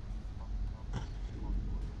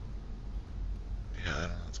 Yeah, I don't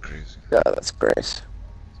know. It's crazy. Yeah, that's great.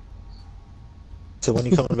 So when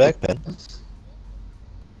you coming back, Ben?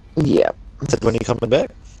 Yeah. So when you coming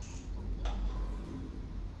back?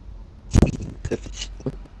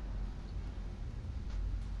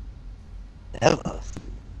 Never.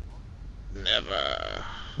 Never.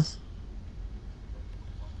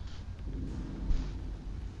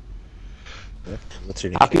 What's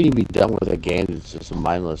your name? How can you be done with a game that's just a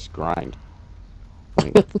mindless grind? I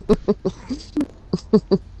mean,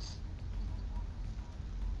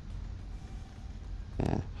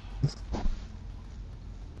 yeah.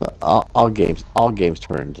 But all games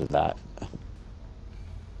turn into that.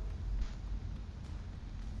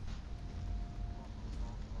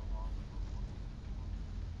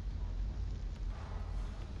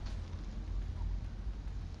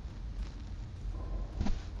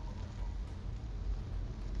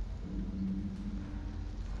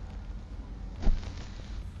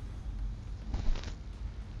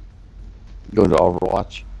 Going to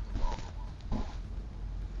Overwatch.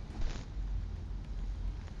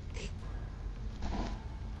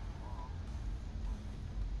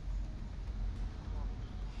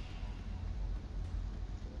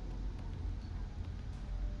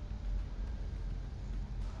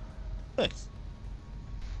 Nice.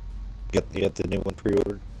 You got the new one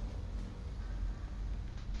pre-ordered?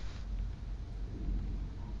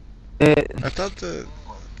 I thought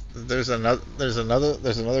there's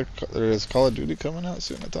Call of Duty coming out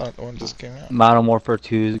soon. I thought one just came out. Modern Warfare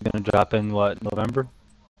 2 is gonna drop in what, November?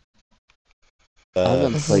 I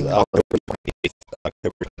haven't played October 28th. I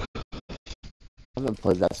haven't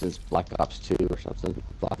played that since Black Ops 2 or something.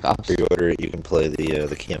 Black Ops. Pre-order it, you can play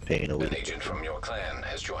the campaign a An week. agent from your clan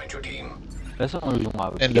has joined your team. That's the only reason why I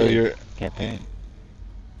would Endo, play you're campaign.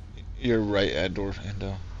 You're right, Ador.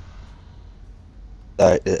 Endo.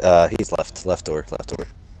 He's left door.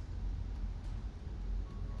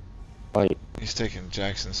 Wait, He's taking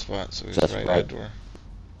Jackson's spot, so he's That's right, right. Ador.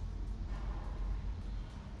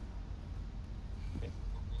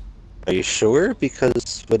 Are you sure?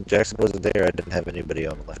 Because when Jackson wasn't there, I didn't have anybody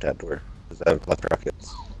on the left ad door. Because I have left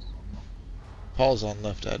rockets. Paul's on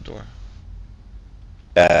left Ador.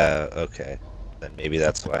 Okay. Then maybe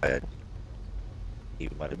that's why he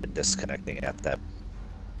might have been disconnecting at that.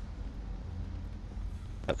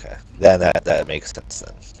 Okay. Then that makes sense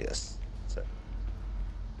then. Yes. So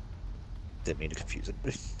didn't mean to confuse it.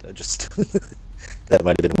 I just that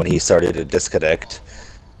might have been when he started to disconnect.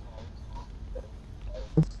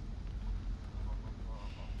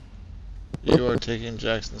 You are taking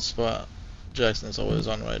Jackson's spot. Jackson's always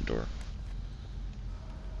on right door.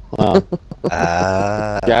 well,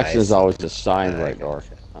 I Jackson's see. always assigned right door.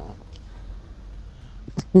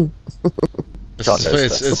 Sean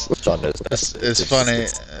knows It's that. Sean knows that. It's funny.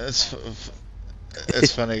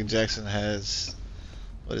 It's funny. Jackson has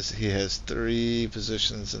he has 3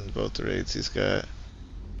 positions in both the raids. He's got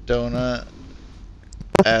Donut,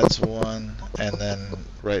 adds 1, and then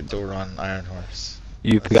right door on Iron Horse.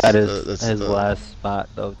 You got his that's his the- last spot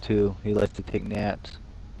though too. He likes to take naps.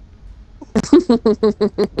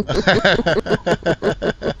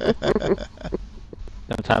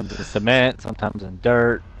 Sometimes in cement, sometimes in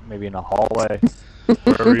dirt, maybe in a hallway.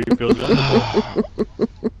 Wherever he feels comfortable.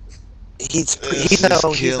 He's This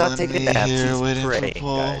no, is he's not killing taking me naps. here, He's waiting for praying,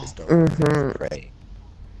 Paul. guys. Don't pray.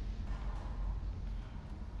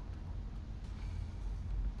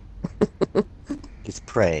 He's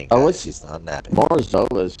praying. Oh, Guys. it's He's not napping.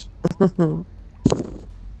 Morozovas.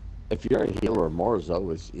 If you're a healer,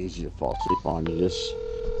 Morozova is easy to fall asleep on. You just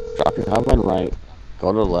drop your hub on right,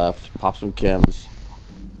 go to the left, pop some chems,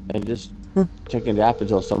 and just take a nap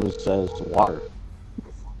until someone says water.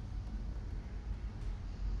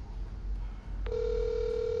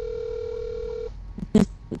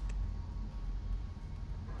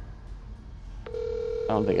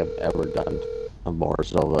 I don't think I've ever done a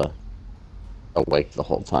Morozova awake the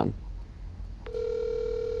whole time.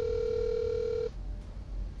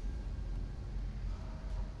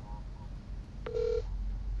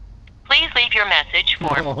 Please leave your message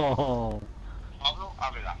for...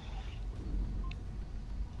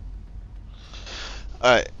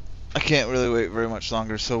 Alright, I can't really wait very much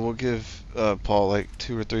longer, so we'll give Paul like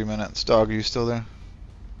 2 or 3 minutes. Dog, are you still there?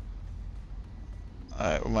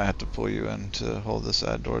 Alright, we might have to pull you in to hold this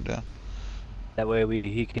ad door down. That way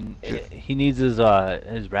he can. He needs his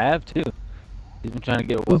Rav too. He's been trying to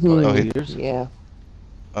get what for like 2 years. Yeah.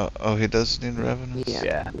 Oh, he does need revenants?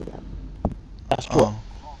 Yeah. Oh.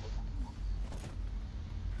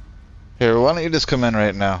 Here, why don't you just come in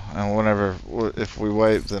right now, and whenever, if we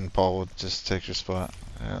wait, then Paul will just take your spot.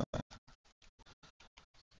 Yeah.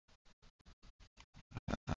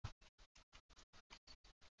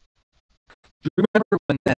 Do you remember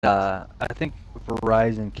when that, I think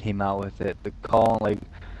Verizon came out with it, the call, like,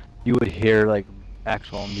 you would hear, like,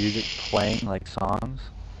 actual music playing, like, songs?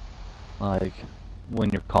 Like,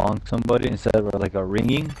 when you're calling somebody, instead of, like, a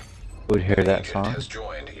ringing, you would hear that song? Sounds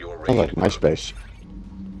like MySpace.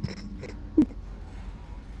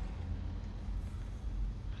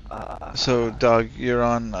 So, Dog, you're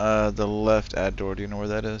on the left ad door. Do you know where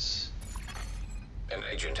that is? An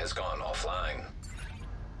agent has gone offline.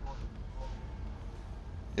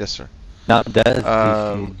 Yes, sir. Not dead.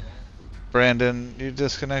 Brandon, you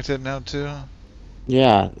disconnected now too?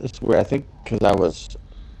 Yeah, it's weird. I think because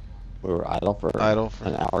we were idle for an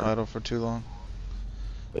hour. Idle for too long.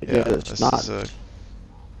 But Yeah, it's this not. is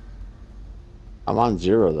I'm on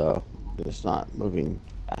 0 though. It's not moving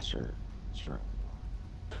faster. Sure.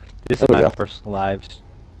 This is my first live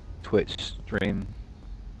Twitch stream.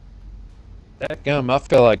 That gum, I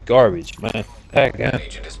feel like garbage, man. That gum.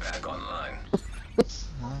 Agent is back online.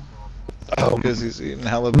 Oh, because he's eating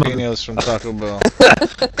jalapenos from Taco Bell.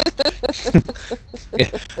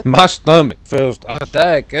 My stomach feels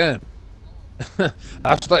that gum.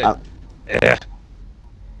 I was like, yeah.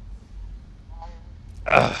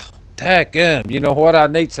 That gum. You know what? I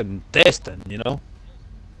need some Destin, you know?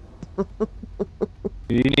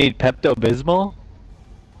 Do you need Pepto-Bismol?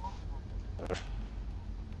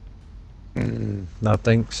 I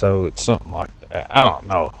think so. It's something like that. I don't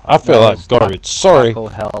know. I feel like garbage. Sorry. Taco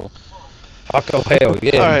hell. Taco hell,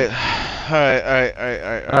 yeah.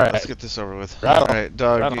 Alright. Let's get this over with. Right on. Alright,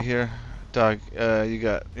 Dog, Right you on. here? Dog,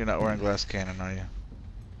 you're not wearing glass cannon, are you?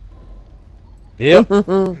 Yep.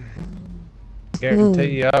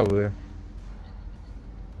 Guarantee you I will.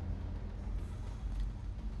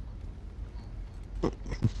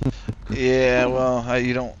 Yeah, well,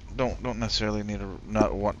 you don't necessarily need to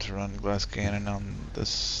not want to run glass cannon on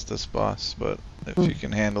this boss, but if you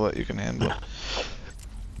can handle it, you can handle it.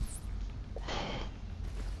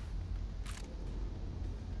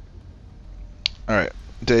 Alright,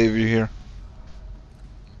 Dave, you here?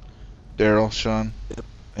 Daryl, Sean,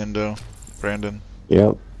 Endo, Brandon.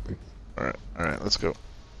 Yep. Alright, let's go.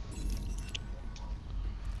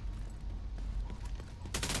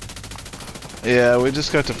 Yeah, we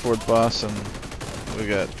just got to Fort Boss and we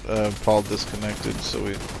got Paul disconnected, so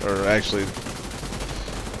actually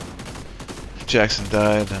Jackson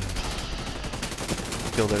died and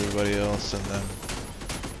killed everybody else, and then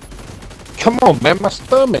Come on, man, my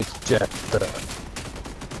stomach's jacked up.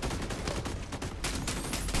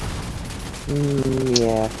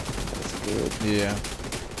 Yeah, that's good. yeah,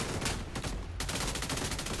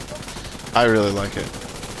 I really like it.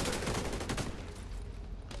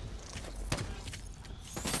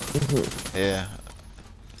 Yeah.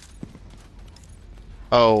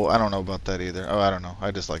 Oh, I don't know about that either. Oh, I don't know. I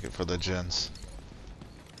just like it for the gens.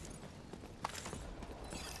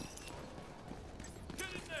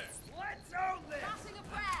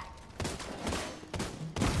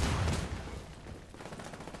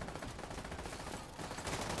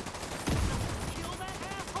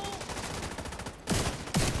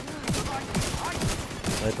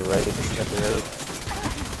 Sniper right, sniper right.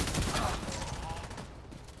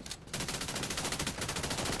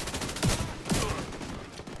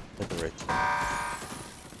 Sniper right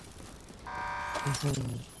Fire.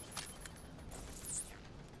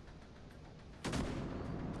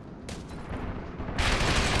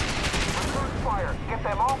 Get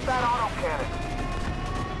them off that autocannon.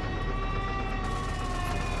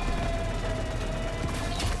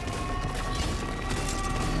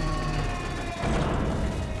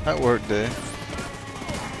 That worked, Dave.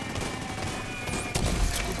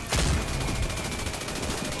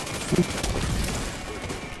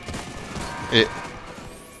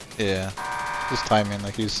 Yeah. Just timing,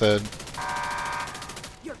 like you said.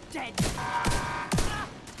 You're dead.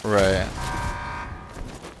 Right.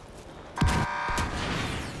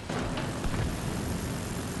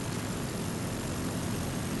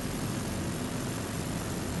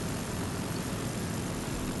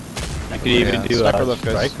 I could even do sniper a left,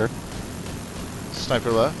 guys. striker.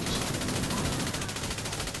 Sniper left.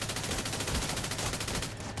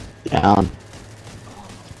 Down.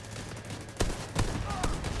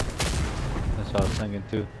 That's what I was thinking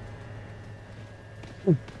too.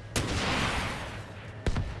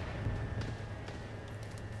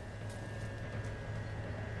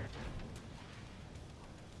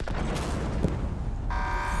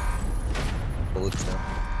 Bullets now.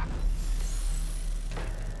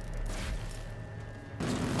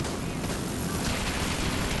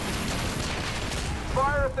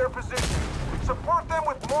 Fire at their position. Support them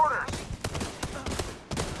with mortars.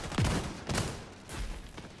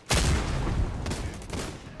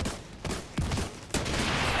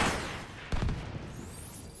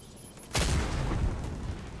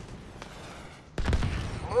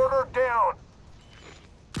 Mortar down.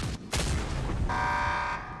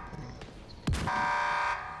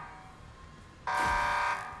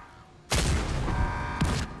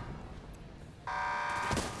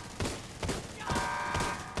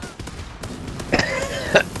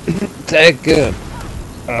 Take good.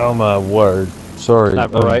 Oh my word. Sorry.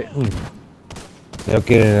 Sniper right. Now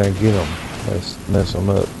get in there and get him. Let's mess him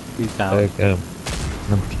up. He's down. Take him.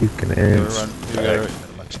 I'm puking ants.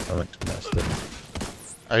 My stomach's messed up.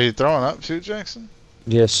 Are you throwing up too, Jackson?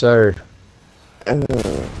 Yes, sir. I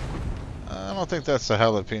don't think that's the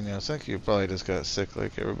jalapeno. I think you probably just got sick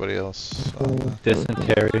like everybody else.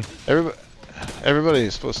 Dysentery. Everybody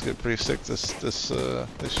is supposed to get pretty sick this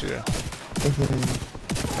year.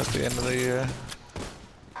 At the end of the year.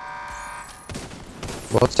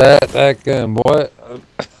 What's that? That gun, boy?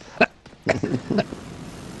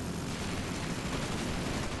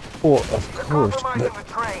 Well, of course.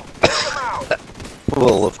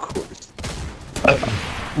 Well, of course.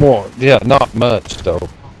 Well, yeah, not much though.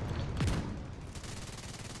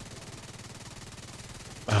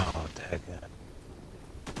 Oh, daggone.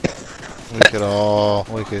 We could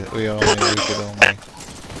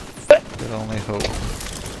only hope.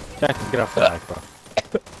 Jackson, get off the back, bro.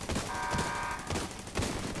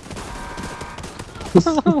 I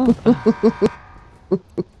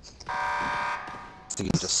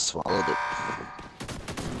think he just swallowed it.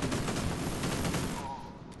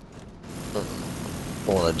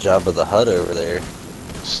 Pulling a job of the HUD over there.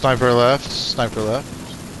 Sniper left. Sniper left.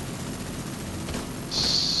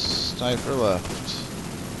 Sniper left.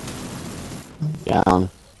 Down.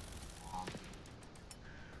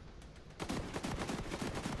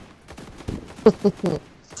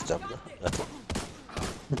 Stop.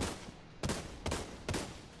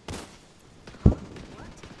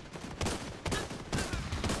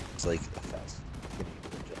 It's like fast.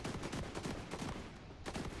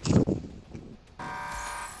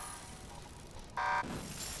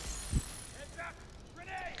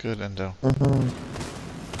 Good endo. Our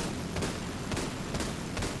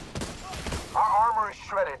armor is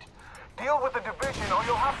shredded. Deal with the division or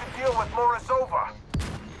you'll have to deal with Morozova.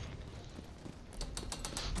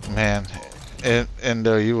 Man,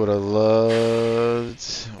 Endo, you would have loved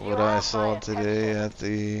what I saw today at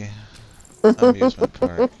the amusement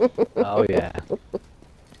park. Oh yeah.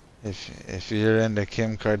 If you're into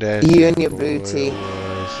Kim Kardashian, You and your booty.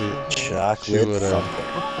 Chocolate. She would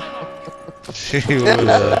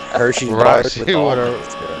have. Hershey She bars with would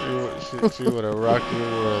almonds. have. She would have rocked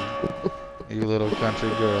your world, you little country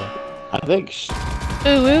girl. I think.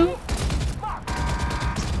 Ooh ooh.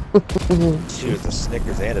 She was a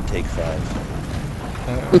Snickers and a Take 5.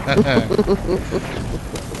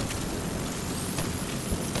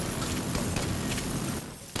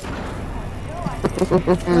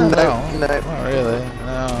 No, No. not really.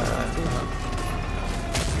 No.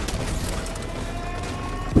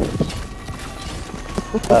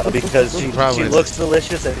 Because she Probably. looks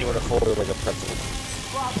delicious and you want to fold her like a pretzel.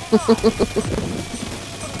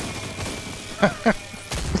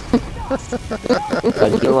 Did I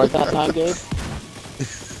do it right that time, Gabe?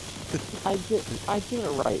 I did it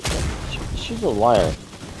right. She's a liar.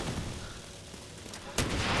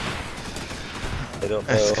 I don't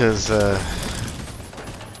know. It's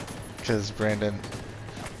because Brandon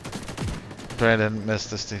missed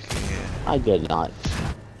the sticky. I did not.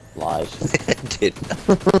 Lies. Did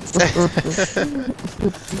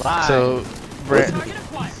So,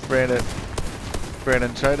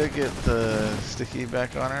 Brandon, try to get the sticky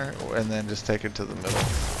back on her, and then just take her to the middle.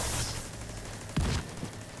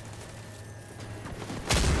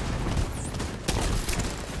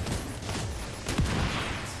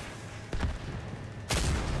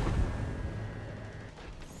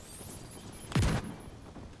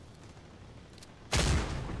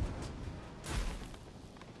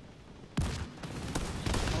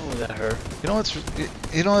 Oh, that hurt.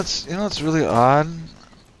 You know what's really odd?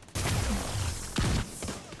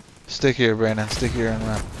 Stick here, Brandon. Stick here and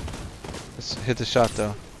run. Let's hit the shot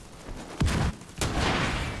though.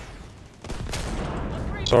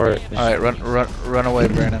 Sorry. All right, run away,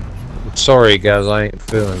 Brandon. Sorry, guys. I ain't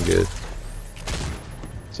feeling good.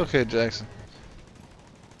 It's okay, Jackson.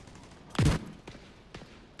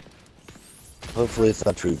 Hopefully it's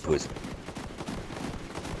not food poisoning.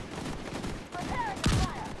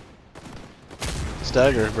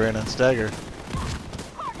 Stagger, Brandon. Stagger.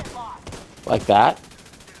 Like that?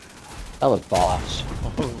 That was boss.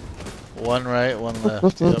 One right, one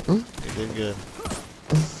left. Yep, you did good.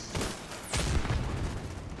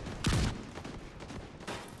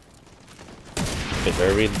 Okay,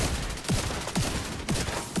 are we?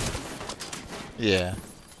 Yeah.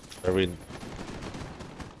 Are we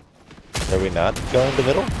not going to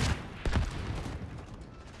middle?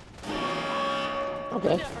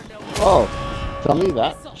 Okay. Oh, tell me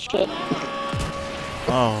that. Shit.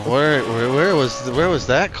 Oh, where was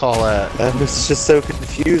that call at? I was just so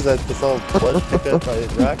confused. I saw blood pick up by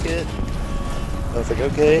his rocket. I was like,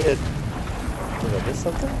 okay, did I miss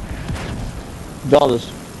something? Y'all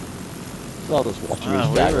just watching me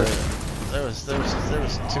stagger. There was too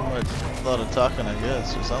much, a lot of talking, I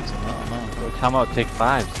guess, or something. I don't know. We're talking about take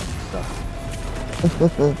fives and stuff.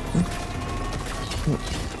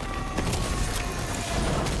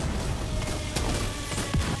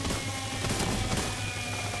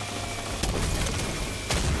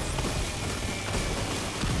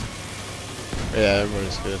 Yeah,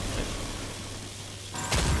 everybody's good.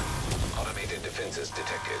 Automated defenses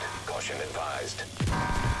detected. Caution advised.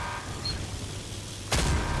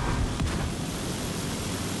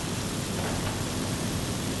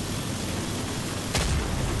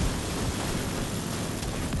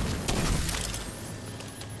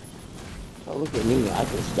 Oh, look at me. I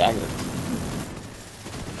can stagger.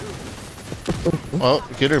 Well,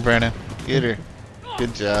 get her, Brandon. Get her.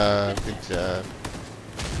 Good job. Good job.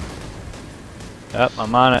 Yep,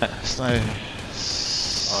 I'm on it. Sniper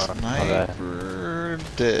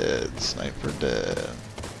dead. Sniper dead.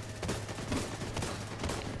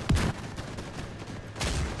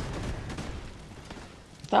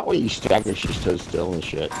 That way you stagger, she stood still and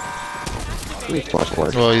shit. It's much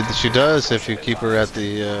worse. Well, she does if you keep her at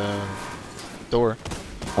the door.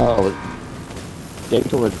 Oh, they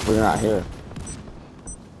told her we're not here.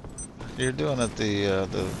 You're doing it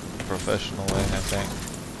the professional way, I think.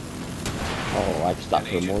 Oh, I stopped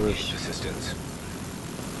the mortars. Assistance.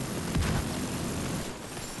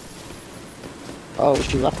 Oh,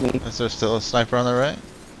 she left me. Is there still a sniper on the right?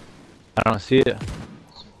 I don't see it.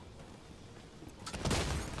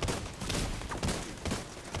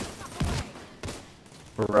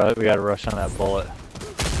 We gotta rush on that bullet.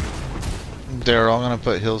 Daryl, I'm gonna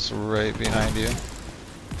put hills right behind you.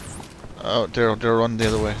 Oh, Daryl, run the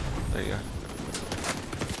other way. There you go.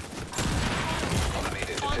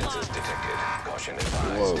 Automated defenses detected. Caution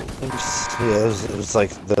advised. Whoa. Yeah, it was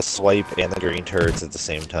like the swipe and the green turrets at the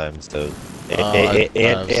same time. So,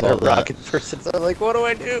 and a rocket person. So I'm like, what do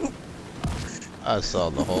I do? I saw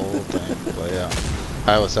the whole thing play out.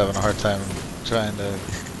 I was having a hard time trying to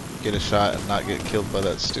get a shot and not get killed by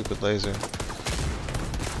that stupid laser.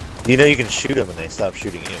 You know you can shoot them and they stop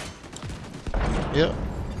shooting you. Yep.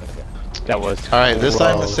 That was. Alright, this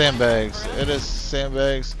time it's sandbags. It is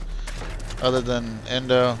sandbags. Other than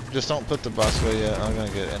Endo. Just don't put the boss away yet. I'm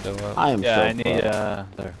gonna get Endo up. I am Yeah, so I need,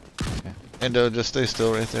 fucked. there. Okay. Endo, just stay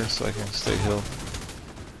still right there so I can stay healed.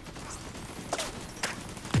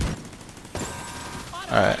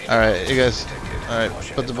 Alright, you guys. Alright,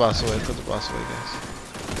 put the boss away, guys.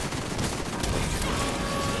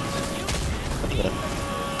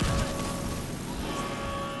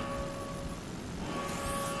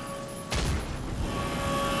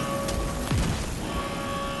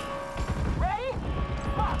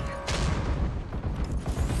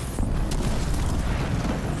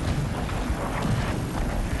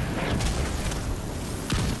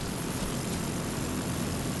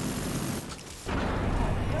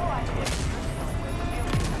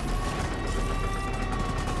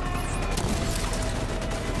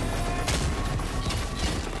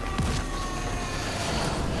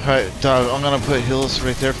 Alright, dog, I'm gonna put heals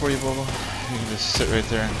right there for you, Bobo. You can just sit right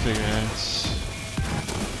there and figure it out.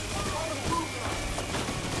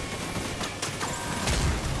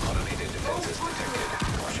 Automated defenses detected.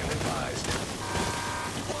 Caution advised.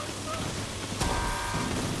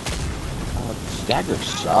 Stagger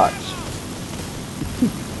sucks.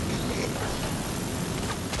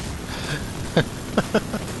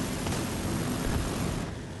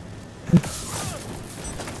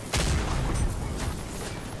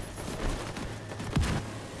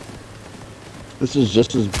 This is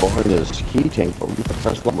just as boring as Key Tank, but we can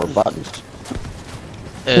press a lot more buttons.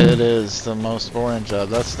 It is the most boring job.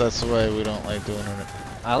 That's why we don't like doing it.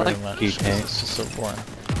 I like much, Key 'cause Tank. It's just so boring.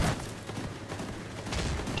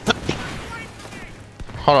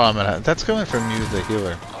 Hold on a minute. That's coming from you, the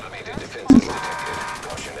healer. Automated defenses detected.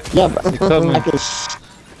 Caution advised. Yeah, but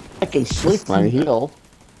I can sleep when I heal.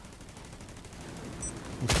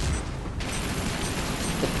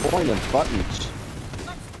 The point of buttons.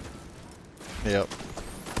 Yep.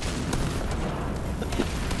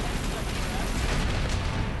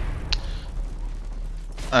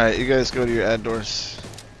 Alright, you guys go to your ad doors.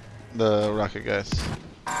 The rocket guys.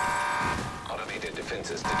 Automated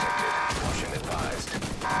defenses detected. Caution advised.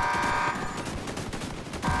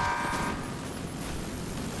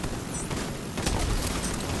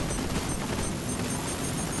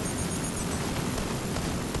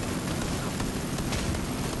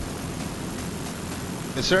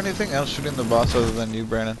 Is there anything else shooting the boss other than you,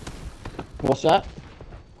 Brandon? What's that?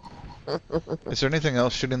 Is there anything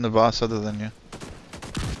else shooting the boss other than you?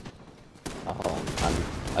 Oh,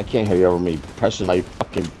 I can't hear you over me pressing my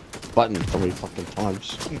fucking button so many fucking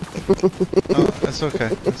times. Oh, that's okay.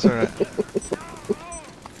 That's alright.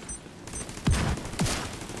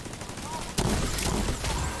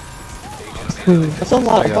 That's a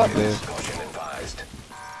lot of buttons. Dave. Caution advised.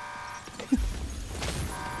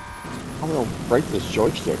 I'm gonna break this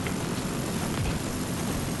joystick.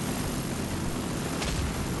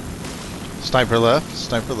 Sniper left.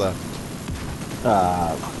 Sniper left.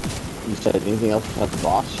 You said anything else about the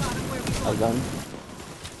boss? I've done.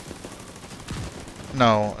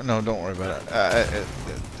 No, no, don't worry about it.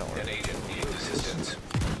 Don't worry. An agent needing assistance.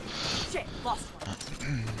 Shit, lost one.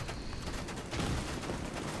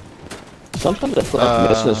 Sometimes I feel like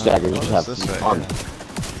missing staggers just have this to be way, fun.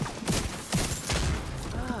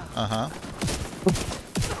 Uh-huh.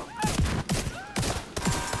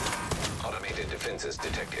 Automated defenses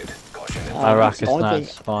detected. Caution My advised. rocket's only not thing-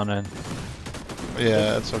 spawning.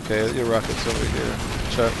 Yeah, it's okay. Your rocket's over here.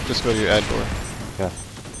 Chuck, just go to your ad door. Okay.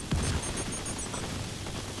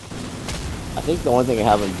 I think the only thing I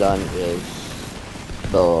haven't done is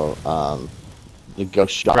the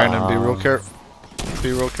ghost shot. Brandon, be real careful.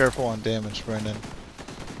 Be real careful on damage, Brandon.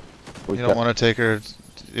 You don't want to take her.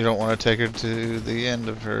 You don't want to take her to the end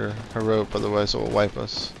of her rope, otherwise it will wipe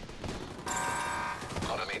us.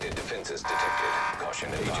 Automated defenses detected.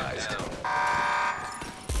 Caution advised.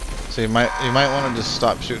 So you might want to just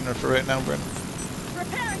stop shooting her for right now, Brandon.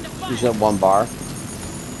 She's at one bar.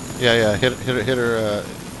 Yeah, hit her.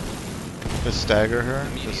 Just stagger her.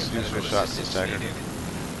 Just use your shots to stagger her.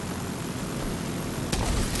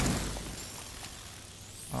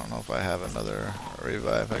 I don't know if I have another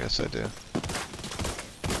revive. I guess I do.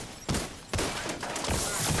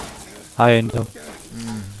 Hi, Angel.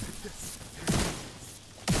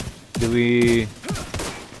 Do we...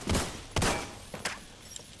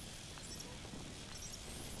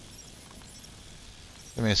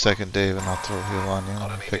 Give me a second, Dave, and I'll throw a heal on you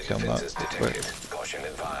and pick him up Defenses quick. detected. Caution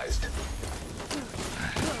advised.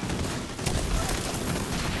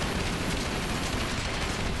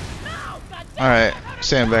 Alright,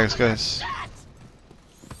 sandbags, guys.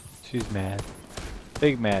 She's mad.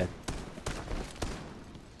 Big mad.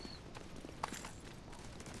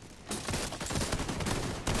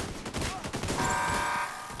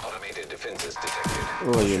 Automated defenses detected.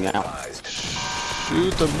 Where are you now? Advised.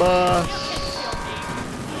 Shoot the boss.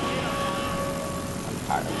 I'm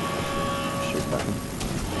tired of the shoot button.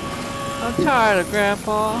 I'm tired of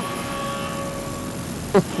Grandpa.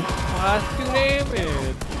 Why's too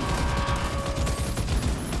damage?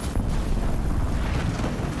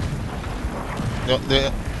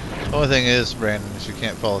 The only thing is, Brandon, is you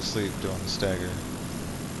can't fall asleep doing the stagger.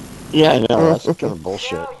 Yeah, I know, that's kind of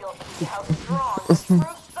bullshit. Now you'll see how strong his true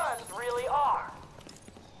sons really are.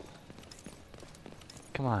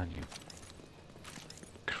 Come on, you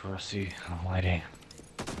crusty lady.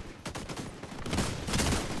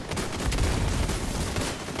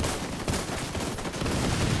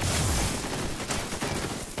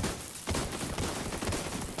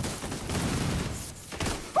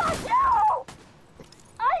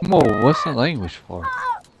 Whoa, what's the language for?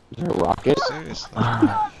 Is there a rocket? Seriously.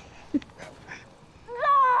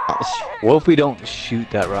 What if we don't shoot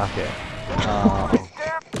that rocket?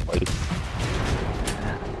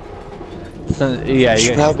 So, yeah,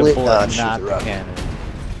 you gotta shoot the bullet, not the cannon.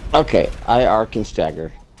 Okay, I arc and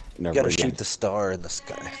stagger. You gotta shoot the star in the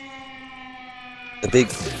sky. The big,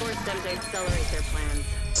 Forced them to accelerate their plans.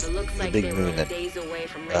 But it looks like big they were moon only that days away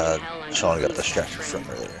from raining hell on Sean got Gleason's distracted train.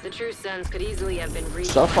 from earlier. The true sons could easily have been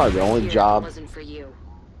reached So far, the only here if it job wasn't for you.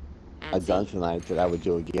 I've done tonight that I would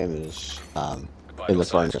do again is in the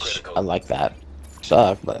furnace. I like that.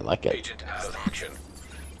 Suck, but I like it. Agent out of action.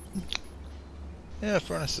 Yeah,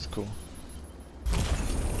 furnace is cool.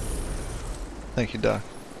 Thank you, Doc.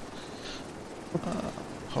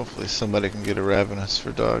 Hopefully somebody can get a Ravenous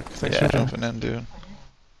for Doc. Thanks for jumping in, dude.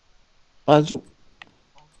 I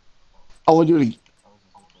will do it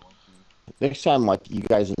next time. Like you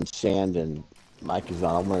guys in sand and Mike is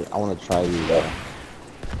on. I want to try the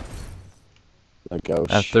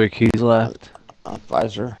ghost. I have 3 keys left.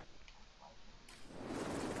 Visor.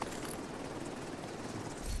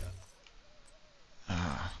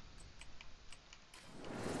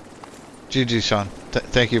 GG, Sean.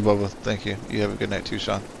 Thank you, Bubba. Thank you. You have a good night too,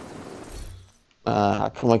 Sean. How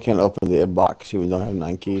come I can't open the inbox even though I have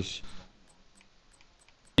 9 keys?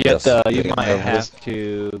 You might have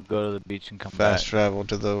to go to the beach and come back. Fast travel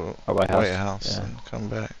to the White House yeah. and come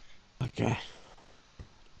back. Okay.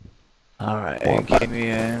 Alright, More give me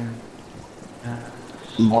in.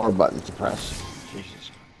 More buttons to press.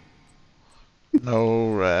 Jesus.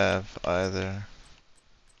 No Rav either.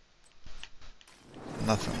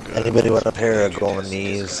 Nothing good. Anybody want a pair of golden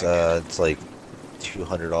knees? It's like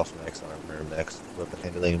 200 off max armor, max weapon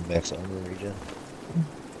handling, max armor regen.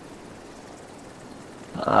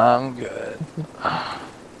 I'm good.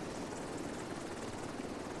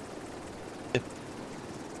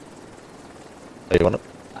 Hey, you want it?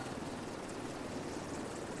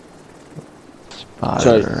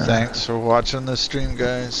 So, thanks for watching the stream,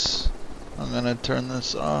 guys. I'm gonna turn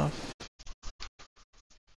this off.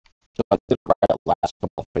 So I did right at last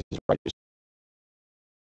couple of places right just